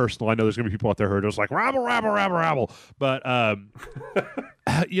is all personal. I know there's gonna be people out there who are just like rabble, but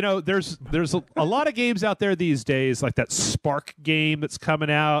there's a lot of games out there these days, like that Spark game that's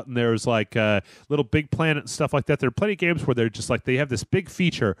coming out, and there's like Little Big Planet and stuff like that. There are plenty of games where they're just like they have this big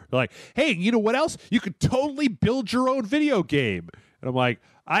feature. They're like, hey, you know what else? You could totally build your own video game. And I'm like,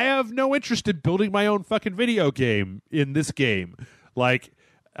 I have no interest in building my own fucking video game in this game. Like,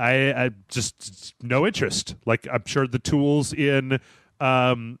 I just no interest. Like, I'm sure the tools in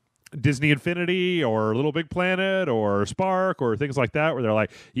Disney Infinity or Little Big Planet or Spark or things like that, where they're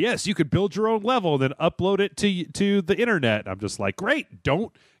like, yes, you could build your own level and then upload it to the internet. I'm just like, great,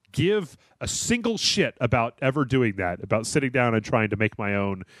 don't give a single shit about ever doing that, about sitting down and trying to make my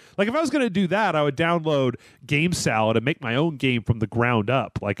own. Like, if I was going to do that, I would download Game Salad and make my own game from the ground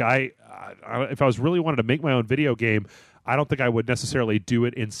up. Like, if I was really wanted to make my own video game, I don't think I would necessarily do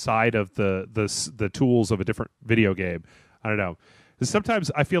it inside of the tools of a different video game. I don't know. Sometimes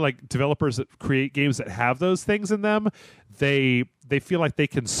I feel like developers that create games that have those things in them, they feel like they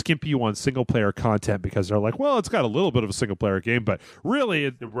can skimp you on single player content because they're like, well, it's got a little bit of a single player game, but really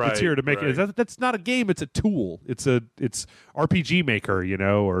it's here to make it. That's not a game; it's a tool. It's RPG Maker,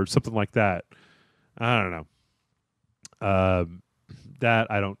 or something like that. I don't know. That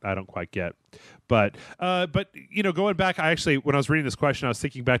I don't quite get. But going back, when I was reading this question, I was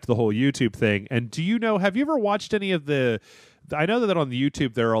thinking back to the whole YouTube thing. And have you ever watched any of I know that on the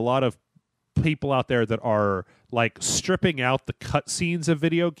YouTube there are a lot of people out there that are like stripping out the cutscenes of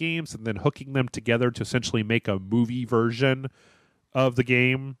video games and then hooking them together to essentially make a movie version of the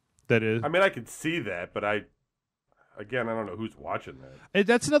game. That is, I mean, I could see that, but I don't know who's watching that.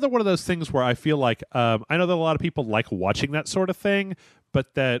 That's another one of those things where I feel like I know that a lot of people like watching that sort of thing,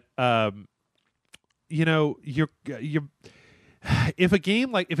 but that you're if a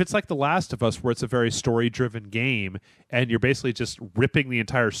game if it's like The Last of Us, where it's a very story-driven game, and you're basically just ripping the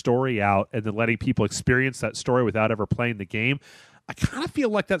entire story out and then letting people experience that story without ever playing the game, I kind of feel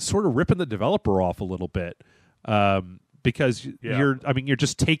like that's sort of ripping the developer off a little bit, because you're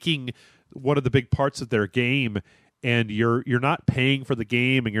just taking one of the big parts of their game, and you're not paying for the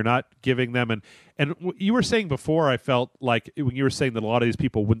game, and you're not giving them and you were saying before, I felt like when you were saying that a lot of these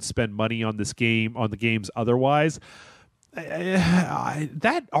people wouldn't spend money on this game, on the games otherwise.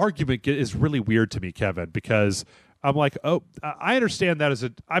 That argument is really weird to me, Kevin, because I'm like, oh, I understand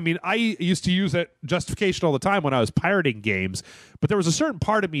that I used to use that justification all the time when I was pirating games, but there was a certain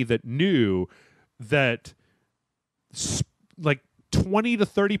part of me that knew that like 20 to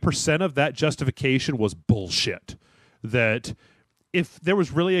 30% of that justification was bullshit. That if there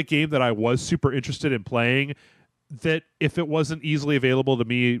was really a game that I was super interested in playing, that if it wasn't easily available to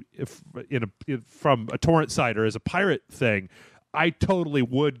me from a torrent site or as a pirate thing, I totally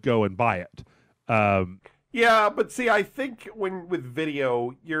would go and buy it. Yeah, but see, I think with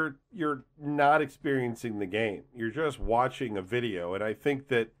video, you're not experiencing the game. You're just watching a video, and I think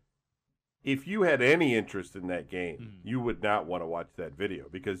that if you had any interest in that game, you would not want to watch that video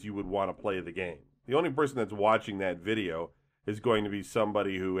because you would want to play the game. The only person that's watching that video is going to be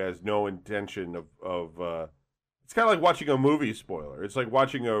somebody who has no intention of it's kind of like watching a movie spoiler. It's like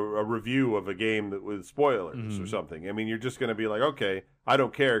watching a review of a game that with spoilers or something. I mean, you're just going to be like, okay, I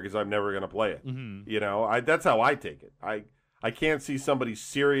don't care because I'm never going to play it. That's how I take it. I can't see somebody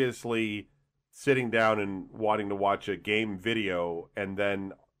seriously sitting down and wanting to watch a game video and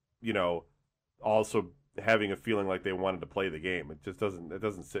then, also having a feeling like they wanted to play the game. It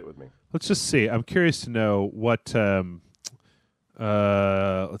doesn't sit with me. Let's just see. I'm curious to know what,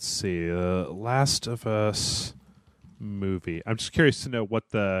 let's see, Last of Us movie. I'm just curious to know what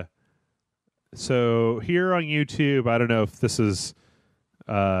so here on YouTube, I don't know if this is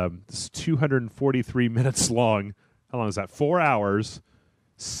 243 minutes long. How long is that? 4 hours,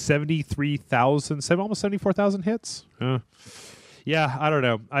 73,000, almost 74,000 hits. Yeah, I don't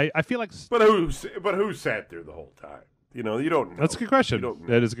know. I feel like, but who sat there the whole time? You don't know. That's a good question.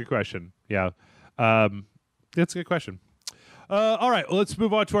 That is a good question. Yeah, that's a good question. All right, well, let's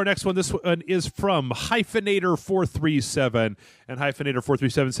move on to our next one. This one is from Hyphenator437. And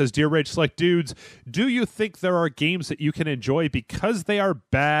Hyphenator437 says, Dear Rage Select Dudes, do you think there are games that you can enjoy because they are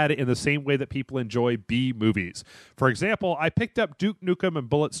bad in the same way that people enjoy B movies? For example, I picked up Duke Nukem and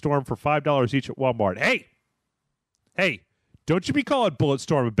Bulletstorm for $5 each at Walmart. Hey, don't you be calling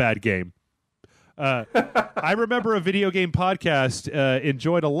Bulletstorm a bad game. I remember a video game podcast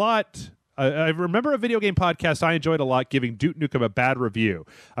enjoyed a lot. I remember a video game podcast I enjoyed a lot giving Duke Nukem a bad review.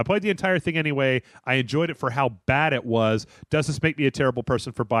 I played the entire thing anyway. I enjoyed it for how bad it was. Does this make me a terrible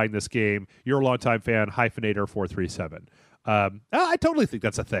person for buying this game? You're a longtime fan, Hyphenator437. I totally think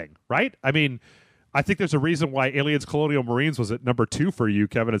that's a thing, right? I mean, I think there's a reason why Aliens Colonial Marines was at number 2 for you,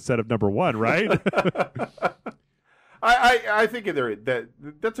 Kevin, instead of number 1, right? I think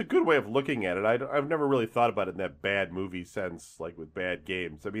that's a good way of looking at it. I've never really thought about it in that bad movie sense, like with bad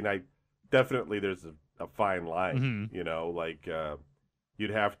games. I mean, definitely there's a fine line, you'd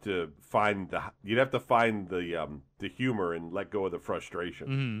have to find the humor and let go of the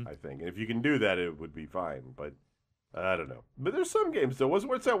frustration, I think. And if you can do that, it would be fine, but I don't know. But there's some games though.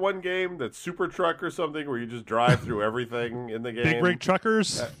 What's that one game, that Super Truck or something, where you just drive through everything in the game? Big Rig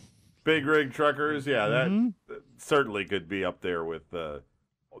Truckers? Big rig truckers, yeah, that certainly could be up there with the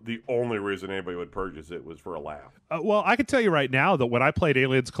only reason anybody would purchase it was for a laugh. Well, I can tell you right now that when I played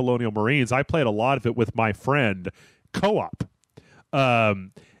Aliens Colonial Marines, I played a lot of it with my friend co-op.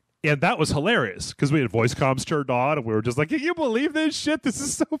 And that was hilarious because we had voice comms turned on and we were just like, can you believe this shit? This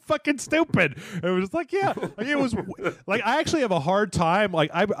is so fucking stupid. And it was just like, yeah. Like, it was like, I actually have a hard time.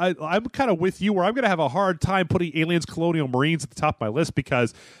 Like, I'm kind of with you where I'm going to have a hard time putting Aliens Colonial Marines at the top of my list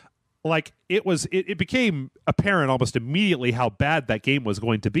because like it became apparent almost immediately how bad that game was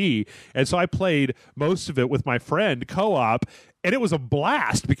going to be. And so I played most of it with my friend co-op and it was a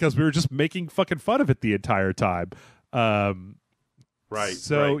blast because we were just making fucking fun of it the entire time. Right.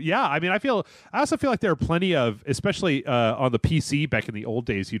 So right. yeah, I mean, I also feel like there are plenty of, especially on the PC back in the old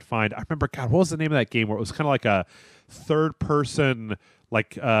days, you'd find. I remember, God, what was the name of that game where it was kind of like a third-person,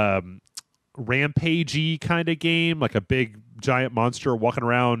 like rampagey kind of game, like a big giant monster walking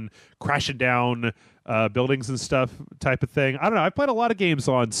around, crashing down buildings and stuff, type of thing. I don't know. I've played a lot of games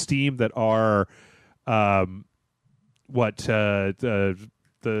on Steam that are, the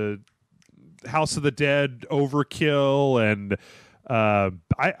House of the Dead, Overkill, and. I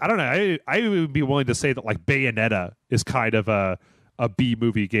don't know. I would be willing to say that like Bayonetta is kind of a B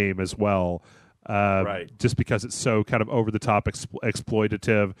movie game as well, right? Just because it's so kind of over the top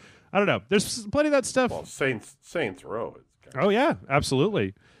exploitative. I don't know. There's plenty of that stuff. Well, Saints Row. Oh yeah,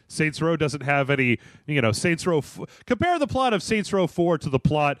 absolutely. Saints Row doesn't have any. Saints Row. Compare the plot of Saints Row 4 to the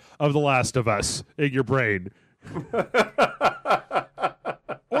plot of The Last of Us in your brain.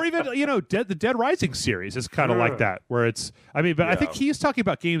 Or even, the Dead Rising series is kind of like that, where it's, I think he's talking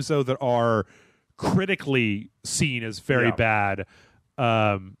about games, though, that are critically seen as very bad, which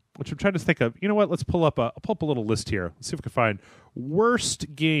I'm trying to think of. You know what? I'll pull up a little list here. Let's see if we can find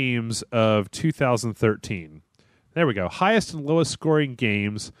worst games of 2013. There we go. Highest and lowest scoring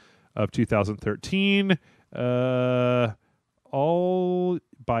games of 2013, all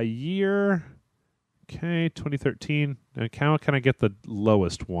by year. Okay, 2013. How can I get the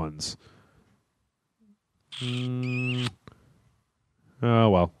lowest ones? Oh,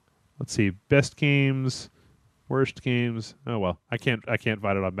 well. Let's see. Best games, worst games. Oh, well. I can't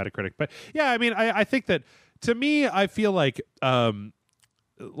find it on Metacritic. But, yeah, I think that, to me, I feel like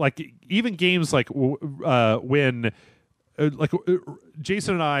even games like when...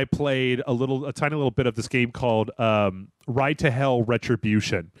 Jason and I played a tiny little bit of this game called Ride to Hell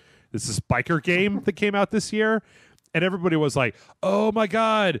Retribution. This is a biker game that came out this year, and everybody was like, oh my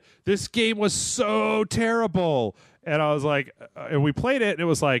God, this game was so terrible. And I was like, and we played it, and it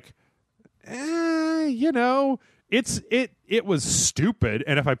was like, it was stupid.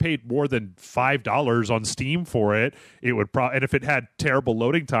 And if I paid more than $5 on Steam for it, it would probably, and if it had terrible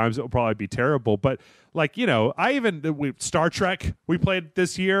loading times, it would probably be terrible. But Star Trek we played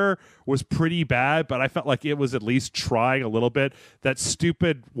this year was pretty bad, but I felt like it was at least trying a little bit. That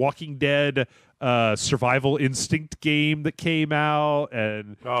stupid Walking Dead survival instinct game that came out,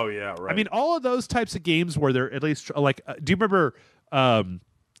 and oh yeah, right. All of those types of games where they're at least like, do you remember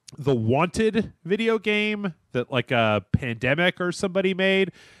the Wanted video game that like a Pandemic or somebody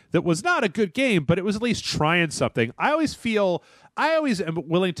made that was not a good game, but it was at least trying something? I always am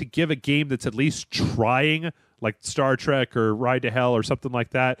willing to give a game that's at least trying, like Star Trek or Ride to Hell or something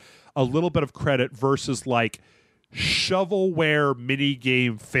like that, a little bit of credit versus like shovelware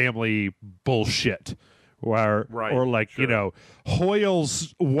minigame family bullshit. Or like, sure.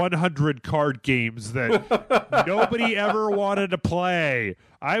 Hoyle's 100 card games that nobody ever wanted to play.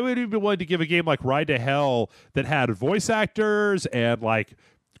 I would even be willing to give a game like Ride to Hell that had voice actors and like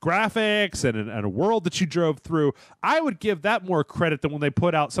graphics and a world that you drove through. I would give that more credit than when they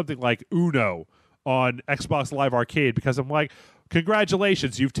put out something like Uno on Xbox Live Arcade, because I'm like,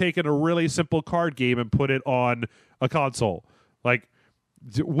 congratulations, you've taken a really simple card game and put it on a console. Like,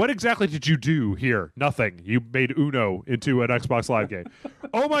 what exactly did you do here? Nothing. You made Uno into an Xbox Live game.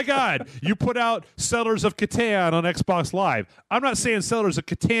 Oh my God, you put out Settlers of Catan on Xbox Live. I'm not saying Settlers of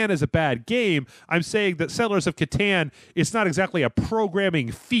Catan is a bad game. I'm saying that Settlers of Catan, it's not exactly a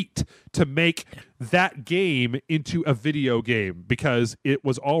programming feat to make that game into a video game, because it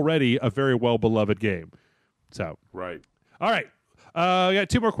was already a very well-beloved game. So, right. All right. We got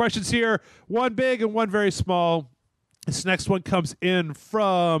two more questions here. One big and one very small. This next one comes in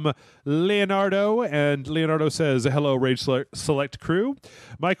from Leonardo, and Leonardo says, hello, Rage Select crew.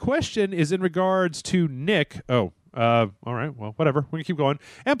 My question is in regards to Nick. Oh, All right. Well, whatever. We can keep going.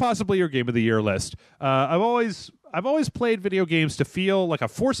 And possibly your game of the year list. I've always played video games to feel like a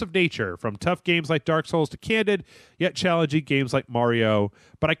force of nature, from tough games like Dark Souls to candid yet challenging games like Mario.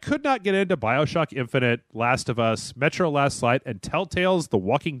 But I could not get into BioShock Infinite, Last of Us, Metro Last Light, and Telltale's The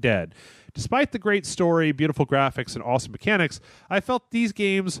Walking Dead. Despite the great story, beautiful graphics, and awesome mechanics, I felt these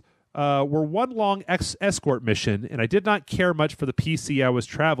games were one long escort mission, and I did not care much for the NPC I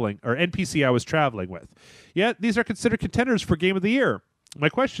was traveling with. Yet these are considered contenders for Game of the Year. My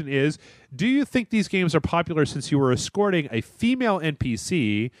question is, do you think these games are popular since you were escorting a female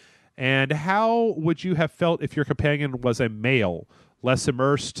NPC, and how would you have felt if your companion was a male? Less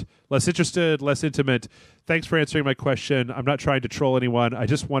immersed, less interested, less intimate. Thanks for answering my question. I'm not trying to troll anyone. I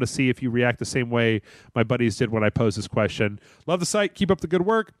just want to see if you react the same way my buddies did when I posed this question. Love the site. Keep up the good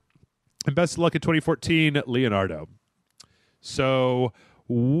work. And best of luck in 2014, Leonardo. So,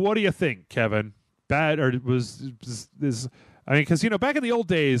 what do you think, Kevin? Bad or because, back in the old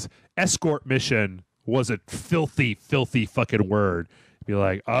days, escort mission was a filthy, filthy fucking word. Be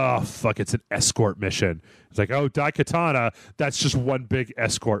like, oh, fuck, it's an escort mission. It's like, oh, Daikatana, that's just one big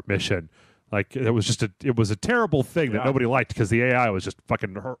escort mission. Like, it was a terrible thing that nobody liked because the AI was just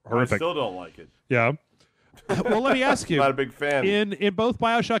fucking horrific. I still don't like it. Yeah. Well, let me ask you. Not a big fan. In both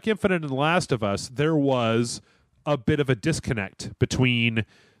BioShock Infinite and The Last of Us, there was a bit of a disconnect between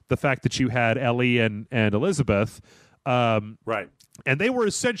the fact that you had Ellie and Elizabeth. Right. And they were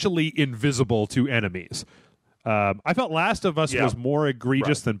essentially invisible to enemies. I felt Last of Us was more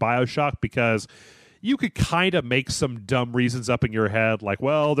egregious than BioShock because you could kind of make some dumb reasons up in your head, like,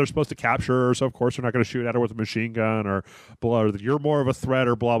 well, they're supposed to capture her, so of course they're not going to shoot at her with a machine gun, or blah, or you're more of a threat,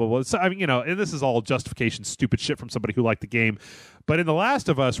 or blah, blah, blah. So, and this is all justification, stupid shit from somebody who liked the game. But in The Last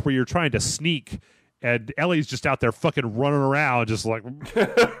of Us, where you're trying to sneak, and Ellie's just out there fucking running around, just like,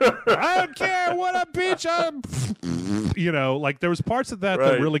 I don't care what a bitch I'm. Like there was parts of that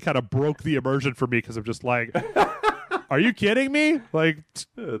that really kind of broke the immersion for me because I'm just like, are you kidding me? Like,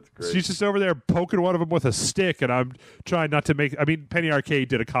 that's great. She's just over there poking one of them with a stick, and I'm trying not to make. Penny Arcade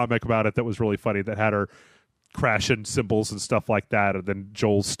did a comic about it that was really funny that had her crashing cymbals and stuff like that, and then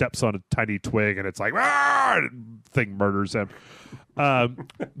Joel steps on a tiny twig, and it's like, ah! And thing murders him.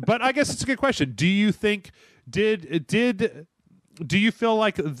 But I guess it's a good question. Do you think do you feel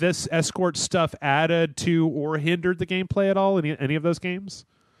like this escort stuff added to or hindered the gameplay at all in any of those games?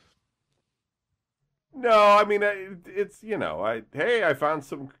 No, it's I found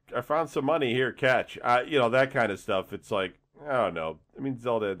some money here, catch. That kind of stuff. It's like, I don't know.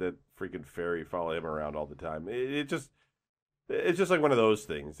 Zelda had that freaking fairy follow him around all the time. It's just like one of those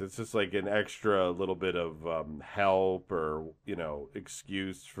things. It's just like an extra little bit of help or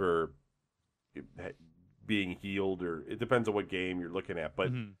excuse for being healed, or it depends on what game you're looking at.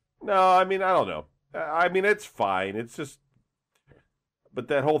 But no, I don't know. It's fine. It's just. But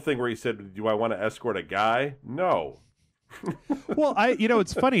that whole thing where he said, "Do I want to escort a guy?" No. Well,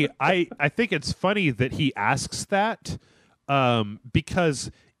 it's funny. I think it's funny that he asks that because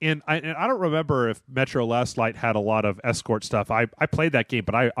I don't remember if Metro Last Light had a lot of escort stuff. I played that game,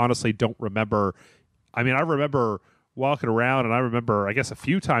 but I honestly don't remember. I remember walking around, and I remember, I guess, a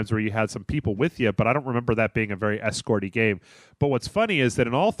few times where you had some people with you, but I don't remember that being a very escorty game. But what's funny is that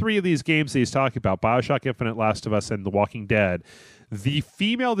in all three of these games that he's talking about, BioShock Infinite, Last of Us, and The Walking Dead, the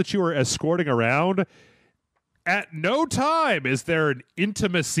female that you were escorting around, at no time is there an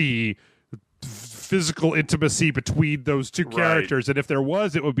physical intimacy between those two characters. And if there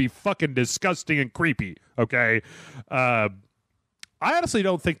was, it would be fucking disgusting and creepy. Okay. I honestly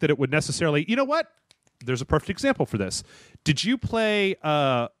don't think that it would necessarily, you know what? There's a perfect example for this. Did you play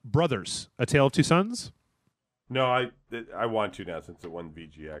Brothers, A Tale of Two Sons? No, I want to now since it won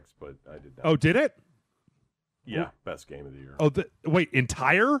VGX, but I did not. Oh, did it? Yeah, best game of the year. Oh, wait,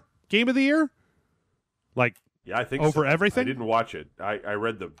 entire game of the year? Like, yeah, I think over so. everything? I didn't watch it. I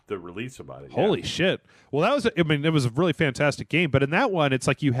read the release about it. Holy shit. Well, that was, it was a really fantastic game, but in that one, it's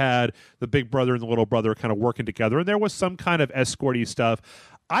like you had the big brother and the little brother kind of working together, and there was some kind of escorty stuff.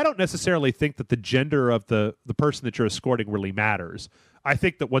 I don't necessarily think that the gender of the person that you're escorting really matters. I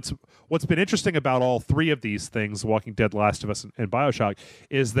think that what's been interesting about all three of these things, Walking Dead, Last of Us, and BioShock,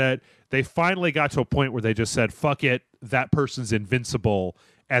 is that they finally got to a point where they just said, fuck it, that person's invincible.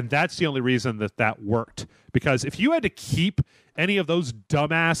 And that's the only reason that worked. Because if you had to keep any of those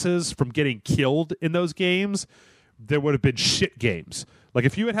dumbasses from getting killed in those games, there would have been shit games. Like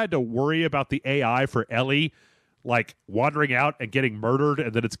if you had to worry about the AI for Ellie like wandering out and getting murdered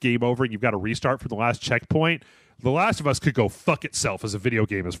and then it's game over and you've got to restart from the last checkpoint, The Last of Us could go fuck itself as a video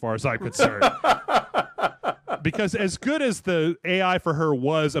game as far as I'm concerned. Because as good as the AI for her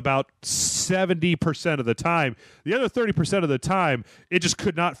was about 70% of the time. The other 30% of the time, it just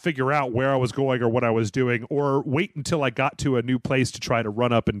could not figure out where I was going or what I was doing, or wait until I got to a new place to try to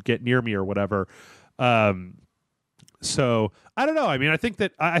run up and get near me or whatever. So I don't know. I mean, I think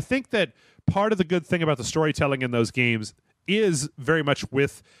that part of the good thing about the storytelling in those games is very much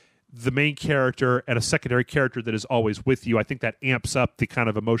with the main character and a secondary character that is always with you. I think that amps up the kind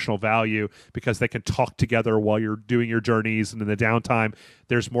of emotional value because they can talk together while you're doing your journeys, and in the downtime,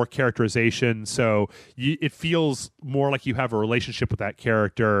 there's more characterization. So it feels more like you have a relationship with that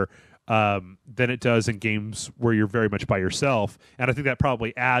character than it does in games where you're very much by yourself. And I think that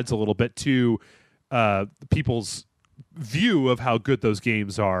probably adds a little bit to people's view of how good those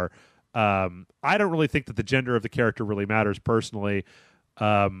games are. I don't really think that the gender of the character really matters personally.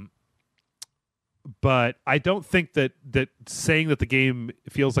 But I don't think that saying that the game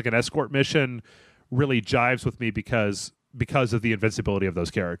feels like an escort mission really jives with me because of the invincibility of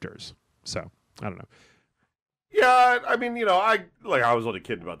those characters. So I don't know. Yeah, I mean, I was only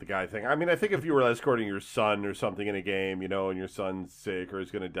kidding about the guy thing. I mean, I think if you were escorting your son or something in a game, and your son's sick or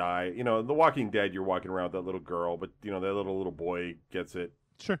is going to die, The Walking Dead, you're walking around with that little girl, but that little boy gets it.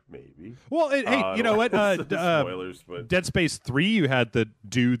 Sure, maybe. Well, hey, you know what? Spoilers, but Dead Space 3, you had the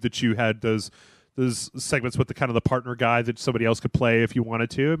dude that you had those segments with the kind of the partner guy that somebody else could play if you wanted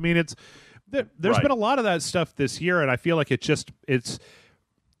to. I mean, there's right. been a lot of that stuff this year, and I feel like it's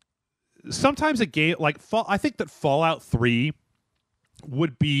sometimes a game like I think that Fallout 3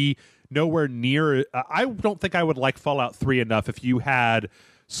 would be nowhere near. I don't think I would like Fallout 3 enough if you had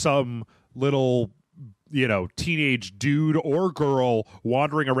some little teenage dude or girl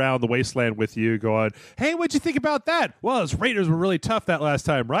wandering around the wasteland with you going, hey, what'd you think about that? Well, those raiders were really tough that last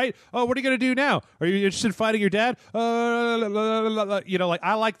time, right? Oh, what are you going to do now? Are you interested in fighting your dad? I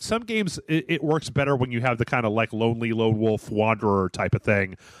like some games, it works better when you have the kind of like lonely lone wolf wanderer type of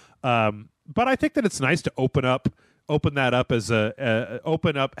thing. But I think that it's nice to open that up as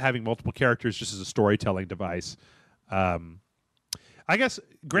open up having multiple characters just as a storytelling device. I guess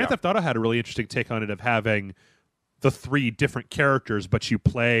Grand Theft Auto had a really interesting take on it of having the 3 different characters, but you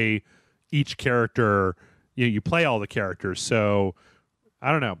play each character, you play all the characters. So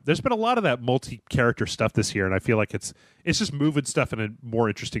I don't know. There's been a lot of that multi-character stuff this year, and I feel like it's just moving stuff in a more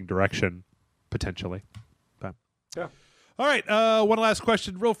interesting direction, potentially. But, yeah. All right, one last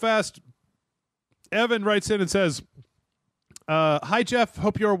question real fast. Evan writes in and says, hi, Jeff.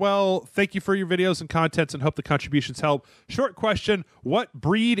 Hope you're well. Thank you for your videos and contents and hope the contributions help. Short question. What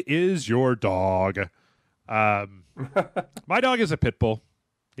breed is your dog? My dog is a pit bull.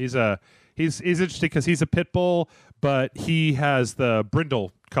 He's interesting because he's a pit bull, but he has the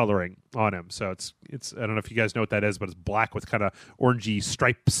brindle coloring on him. So it's I don't know if you guys know what that is, but it's black with kind of orangey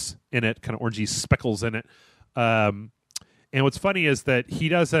stripes in it, kind of orangey speckles in it. And what's funny is that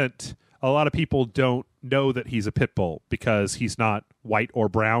a lot of people don't know that he's a pit bull because he's not white or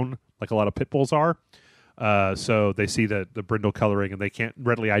brown like a lot of pit bulls are. So they see the brindle coloring and they can't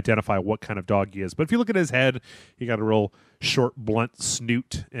readily identify what kind of dog he is. But if you look at his head, he got a real short, blunt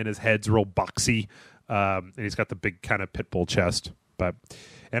snoot and his head's real boxy. And he's got the big kind of pit bull chest.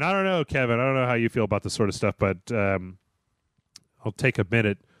 And I don't know, Kevin, I don't know how you feel about this sort of stuff, but I'll take a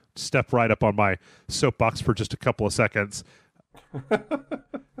minute, step right up on my soapbox for just a couple of seconds.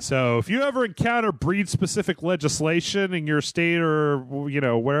 So if you ever encounter breed-specific legislation in your state or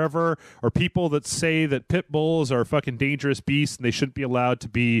wherever, or people that say that pit bulls are fucking dangerous beasts and they shouldn't be allowed to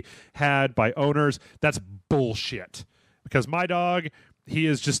be had by owners, that's bullshit. Because my dog, he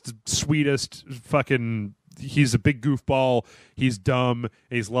is just the sweetest fucking... He's a big goofball. He's dumb.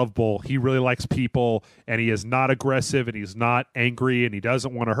 And he's lovable. He really likes people, and he is not aggressive, and he's not angry, and he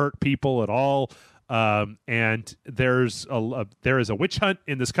doesn't want to hurt people at all. And there is a witch hunt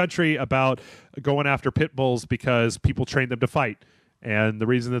in this country about going after pit bulls because people train them to fight. And the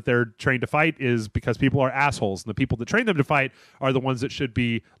reason that they're trained to fight is because people are assholes. And the people that train them to fight are the ones that should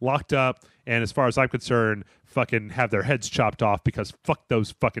be locked up. And as far as I'm concerned, fucking have their heads chopped off because fuck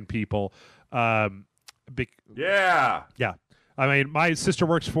those fucking people. Yeah. I mean, my sister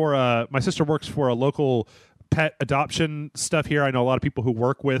works for a local pet adoption stuff here. I know a lot of people who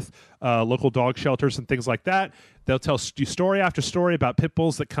work with local dog shelters and things like that. They'll tell you story after story about pit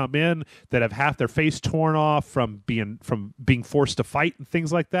bulls that come in that have half their face torn off from being forced to fight and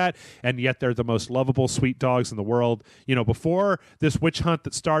things like that, and yet they're the most lovable, sweet dogs in the world. Before this witch hunt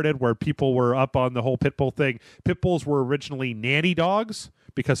that started where people were up on the whole pit bull thing, pit bulls were originally nanny dogs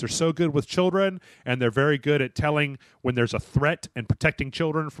because they're so good with children and they're very good at telling when there's a threat and protecting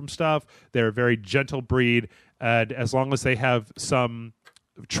children from stuff. They're a very gentle breed, and as long as they have some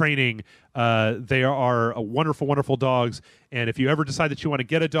training. They are wonderful, wonderful dogs. And if you ever decide that you want to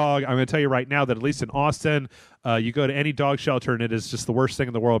get a dog, I'm going to tell you right now that at least in Austin, you go to any dog shelter and it is just the worst thing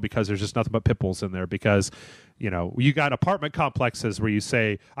in the world because there's just nothing but pit bulls in there. Because, you got apartment complexes where you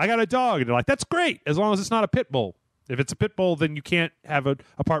say, I got a dog. And they're like, that's great, as long as it's not a pit bull. If it's a pit bull, then you can't have an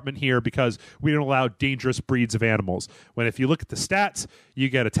apartment here because we don't allow dangerous breeds of animals. When if you look at the stats, you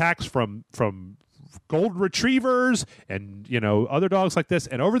get attacks from golden retrievers and other dogs like this.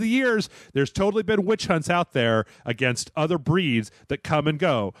 And over the years, there's totally been witch hunts out there against other breeds that come and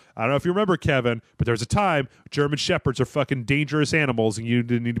go. I don't know if you remember, Kevin, but there's a time German Shepherds are fucking dangerous animals and you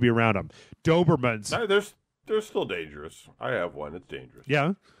didn't need to be around them. Dobermans. No, they're still dangerous. I have one. It's dangerous.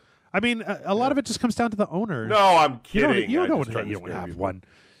 Yeah. I mean, a lot of it just comes down to the owner. No, I'm kidding. You don't have one.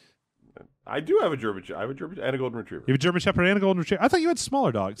 I do have a German. I have a German and a golden retriever. You have a German Shepherd and a golden retriever. I thought you had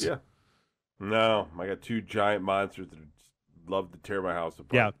smaller dogs. Yeah. No, I got two giant monsters that love to tear my house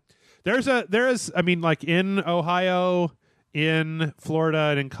apart. Yeah. There is. I mean, like in Ohio, in Florida,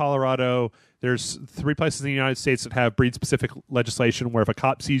 and in Colorado, there's 3 places in the United States that have breed-specific legislation where if a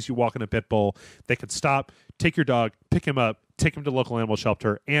cop sees you walking a pit bull, they can stop, take your dog, pick him up, take him to local animal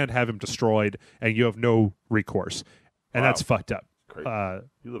shelter, and have him destroyed, and you have no recourse. And that's fucked up. Crazy.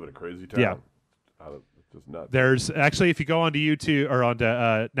 You live in a crazy town. Yeah. It's just nuts. There's actually, if you go onto YouTube or onto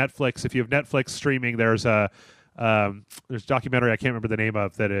Netflix, if you have Netflix streaming, there's a documentary I can't remember the name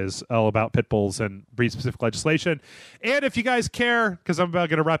of that is all about pit bulls and breed-specific legislation. And if you guys care, because I'm about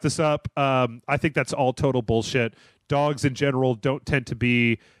going to wrap this up, I think that's all total bullshit. Dogs in general don't tend to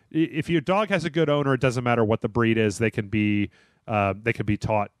be. If your dog has a good owner, it doesn't matter what the breed is. They can be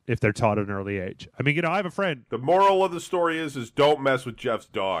taught if they're taught at an early age. I mean, I have a friend. The moral of the story is don't mess with Jeff's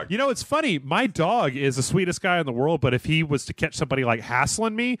dog. It's funny. My dog is the sweetest guy in the world, but if he was to catch somebody like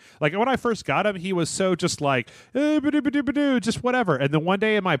hassling me, like when I first got him, he was so just like, just whatever. And then one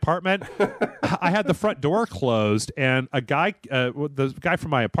day in my apartment, I had the front door closed, and a guy, the guy from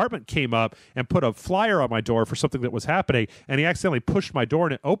my apartment came up and put a flyer on my door for something that was happening, and he accidentally pushed my door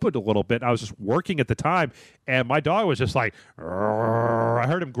and it opened a little bit. I was just working at the time, and my dog was just like, I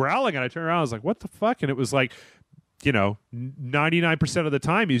heard him growling, and I turned around. I was like, what the fuck? And it was like, 99% of the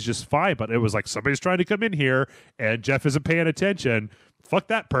time he's just fine, but it was like somebody's trying to come in here and Jeff isn't paying attention. Fuck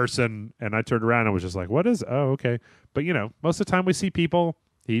that person. And I turned around and was just like, what is? Oh, okay. But most of the time we see people,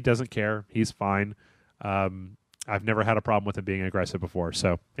 he doesn't care. He's fine. I've never had a problem with him being aggressive before.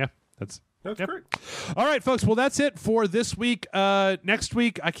 So yeah, that's great. All right, folks. Well, that's it for this week. Next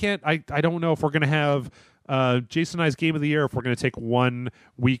week, I don't know if we're going to have Jason and I's Game of the Year, if we're going to take 1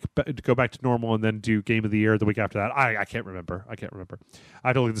 week to go back to normal and then do Game of the Year the week after that. I can't remember. I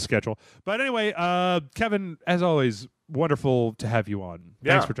have to look at the schedule. But anyway, Kevin, as always, wonderful to have you on.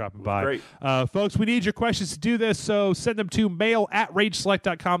 Thanks for dropping by. Great. Folks, we need your questions to do this, so send them to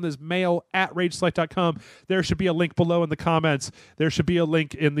mail@rageselect.com. There's mail@rageselect.com. There should be a link below in the comments. There should be a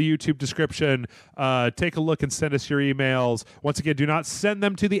link in the YouTube description. Take a look and send us your emails. Once again, do not send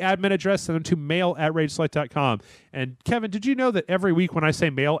them to the admin address. Send them to mail@rageselect.com. And Kevin, did you know that every week when I say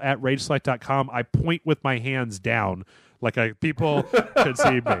mail@rageselect.com, I point with my hands down? Like people can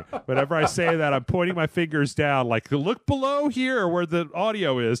see me. Whenever I say that, I'm pointing my fingers down, like look below here where the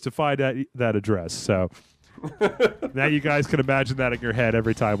audio is to find that address. So now you guys can imagine that in your head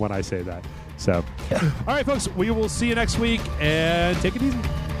every time when I say that. So, all right, folks, we will see you next week, and take it easy.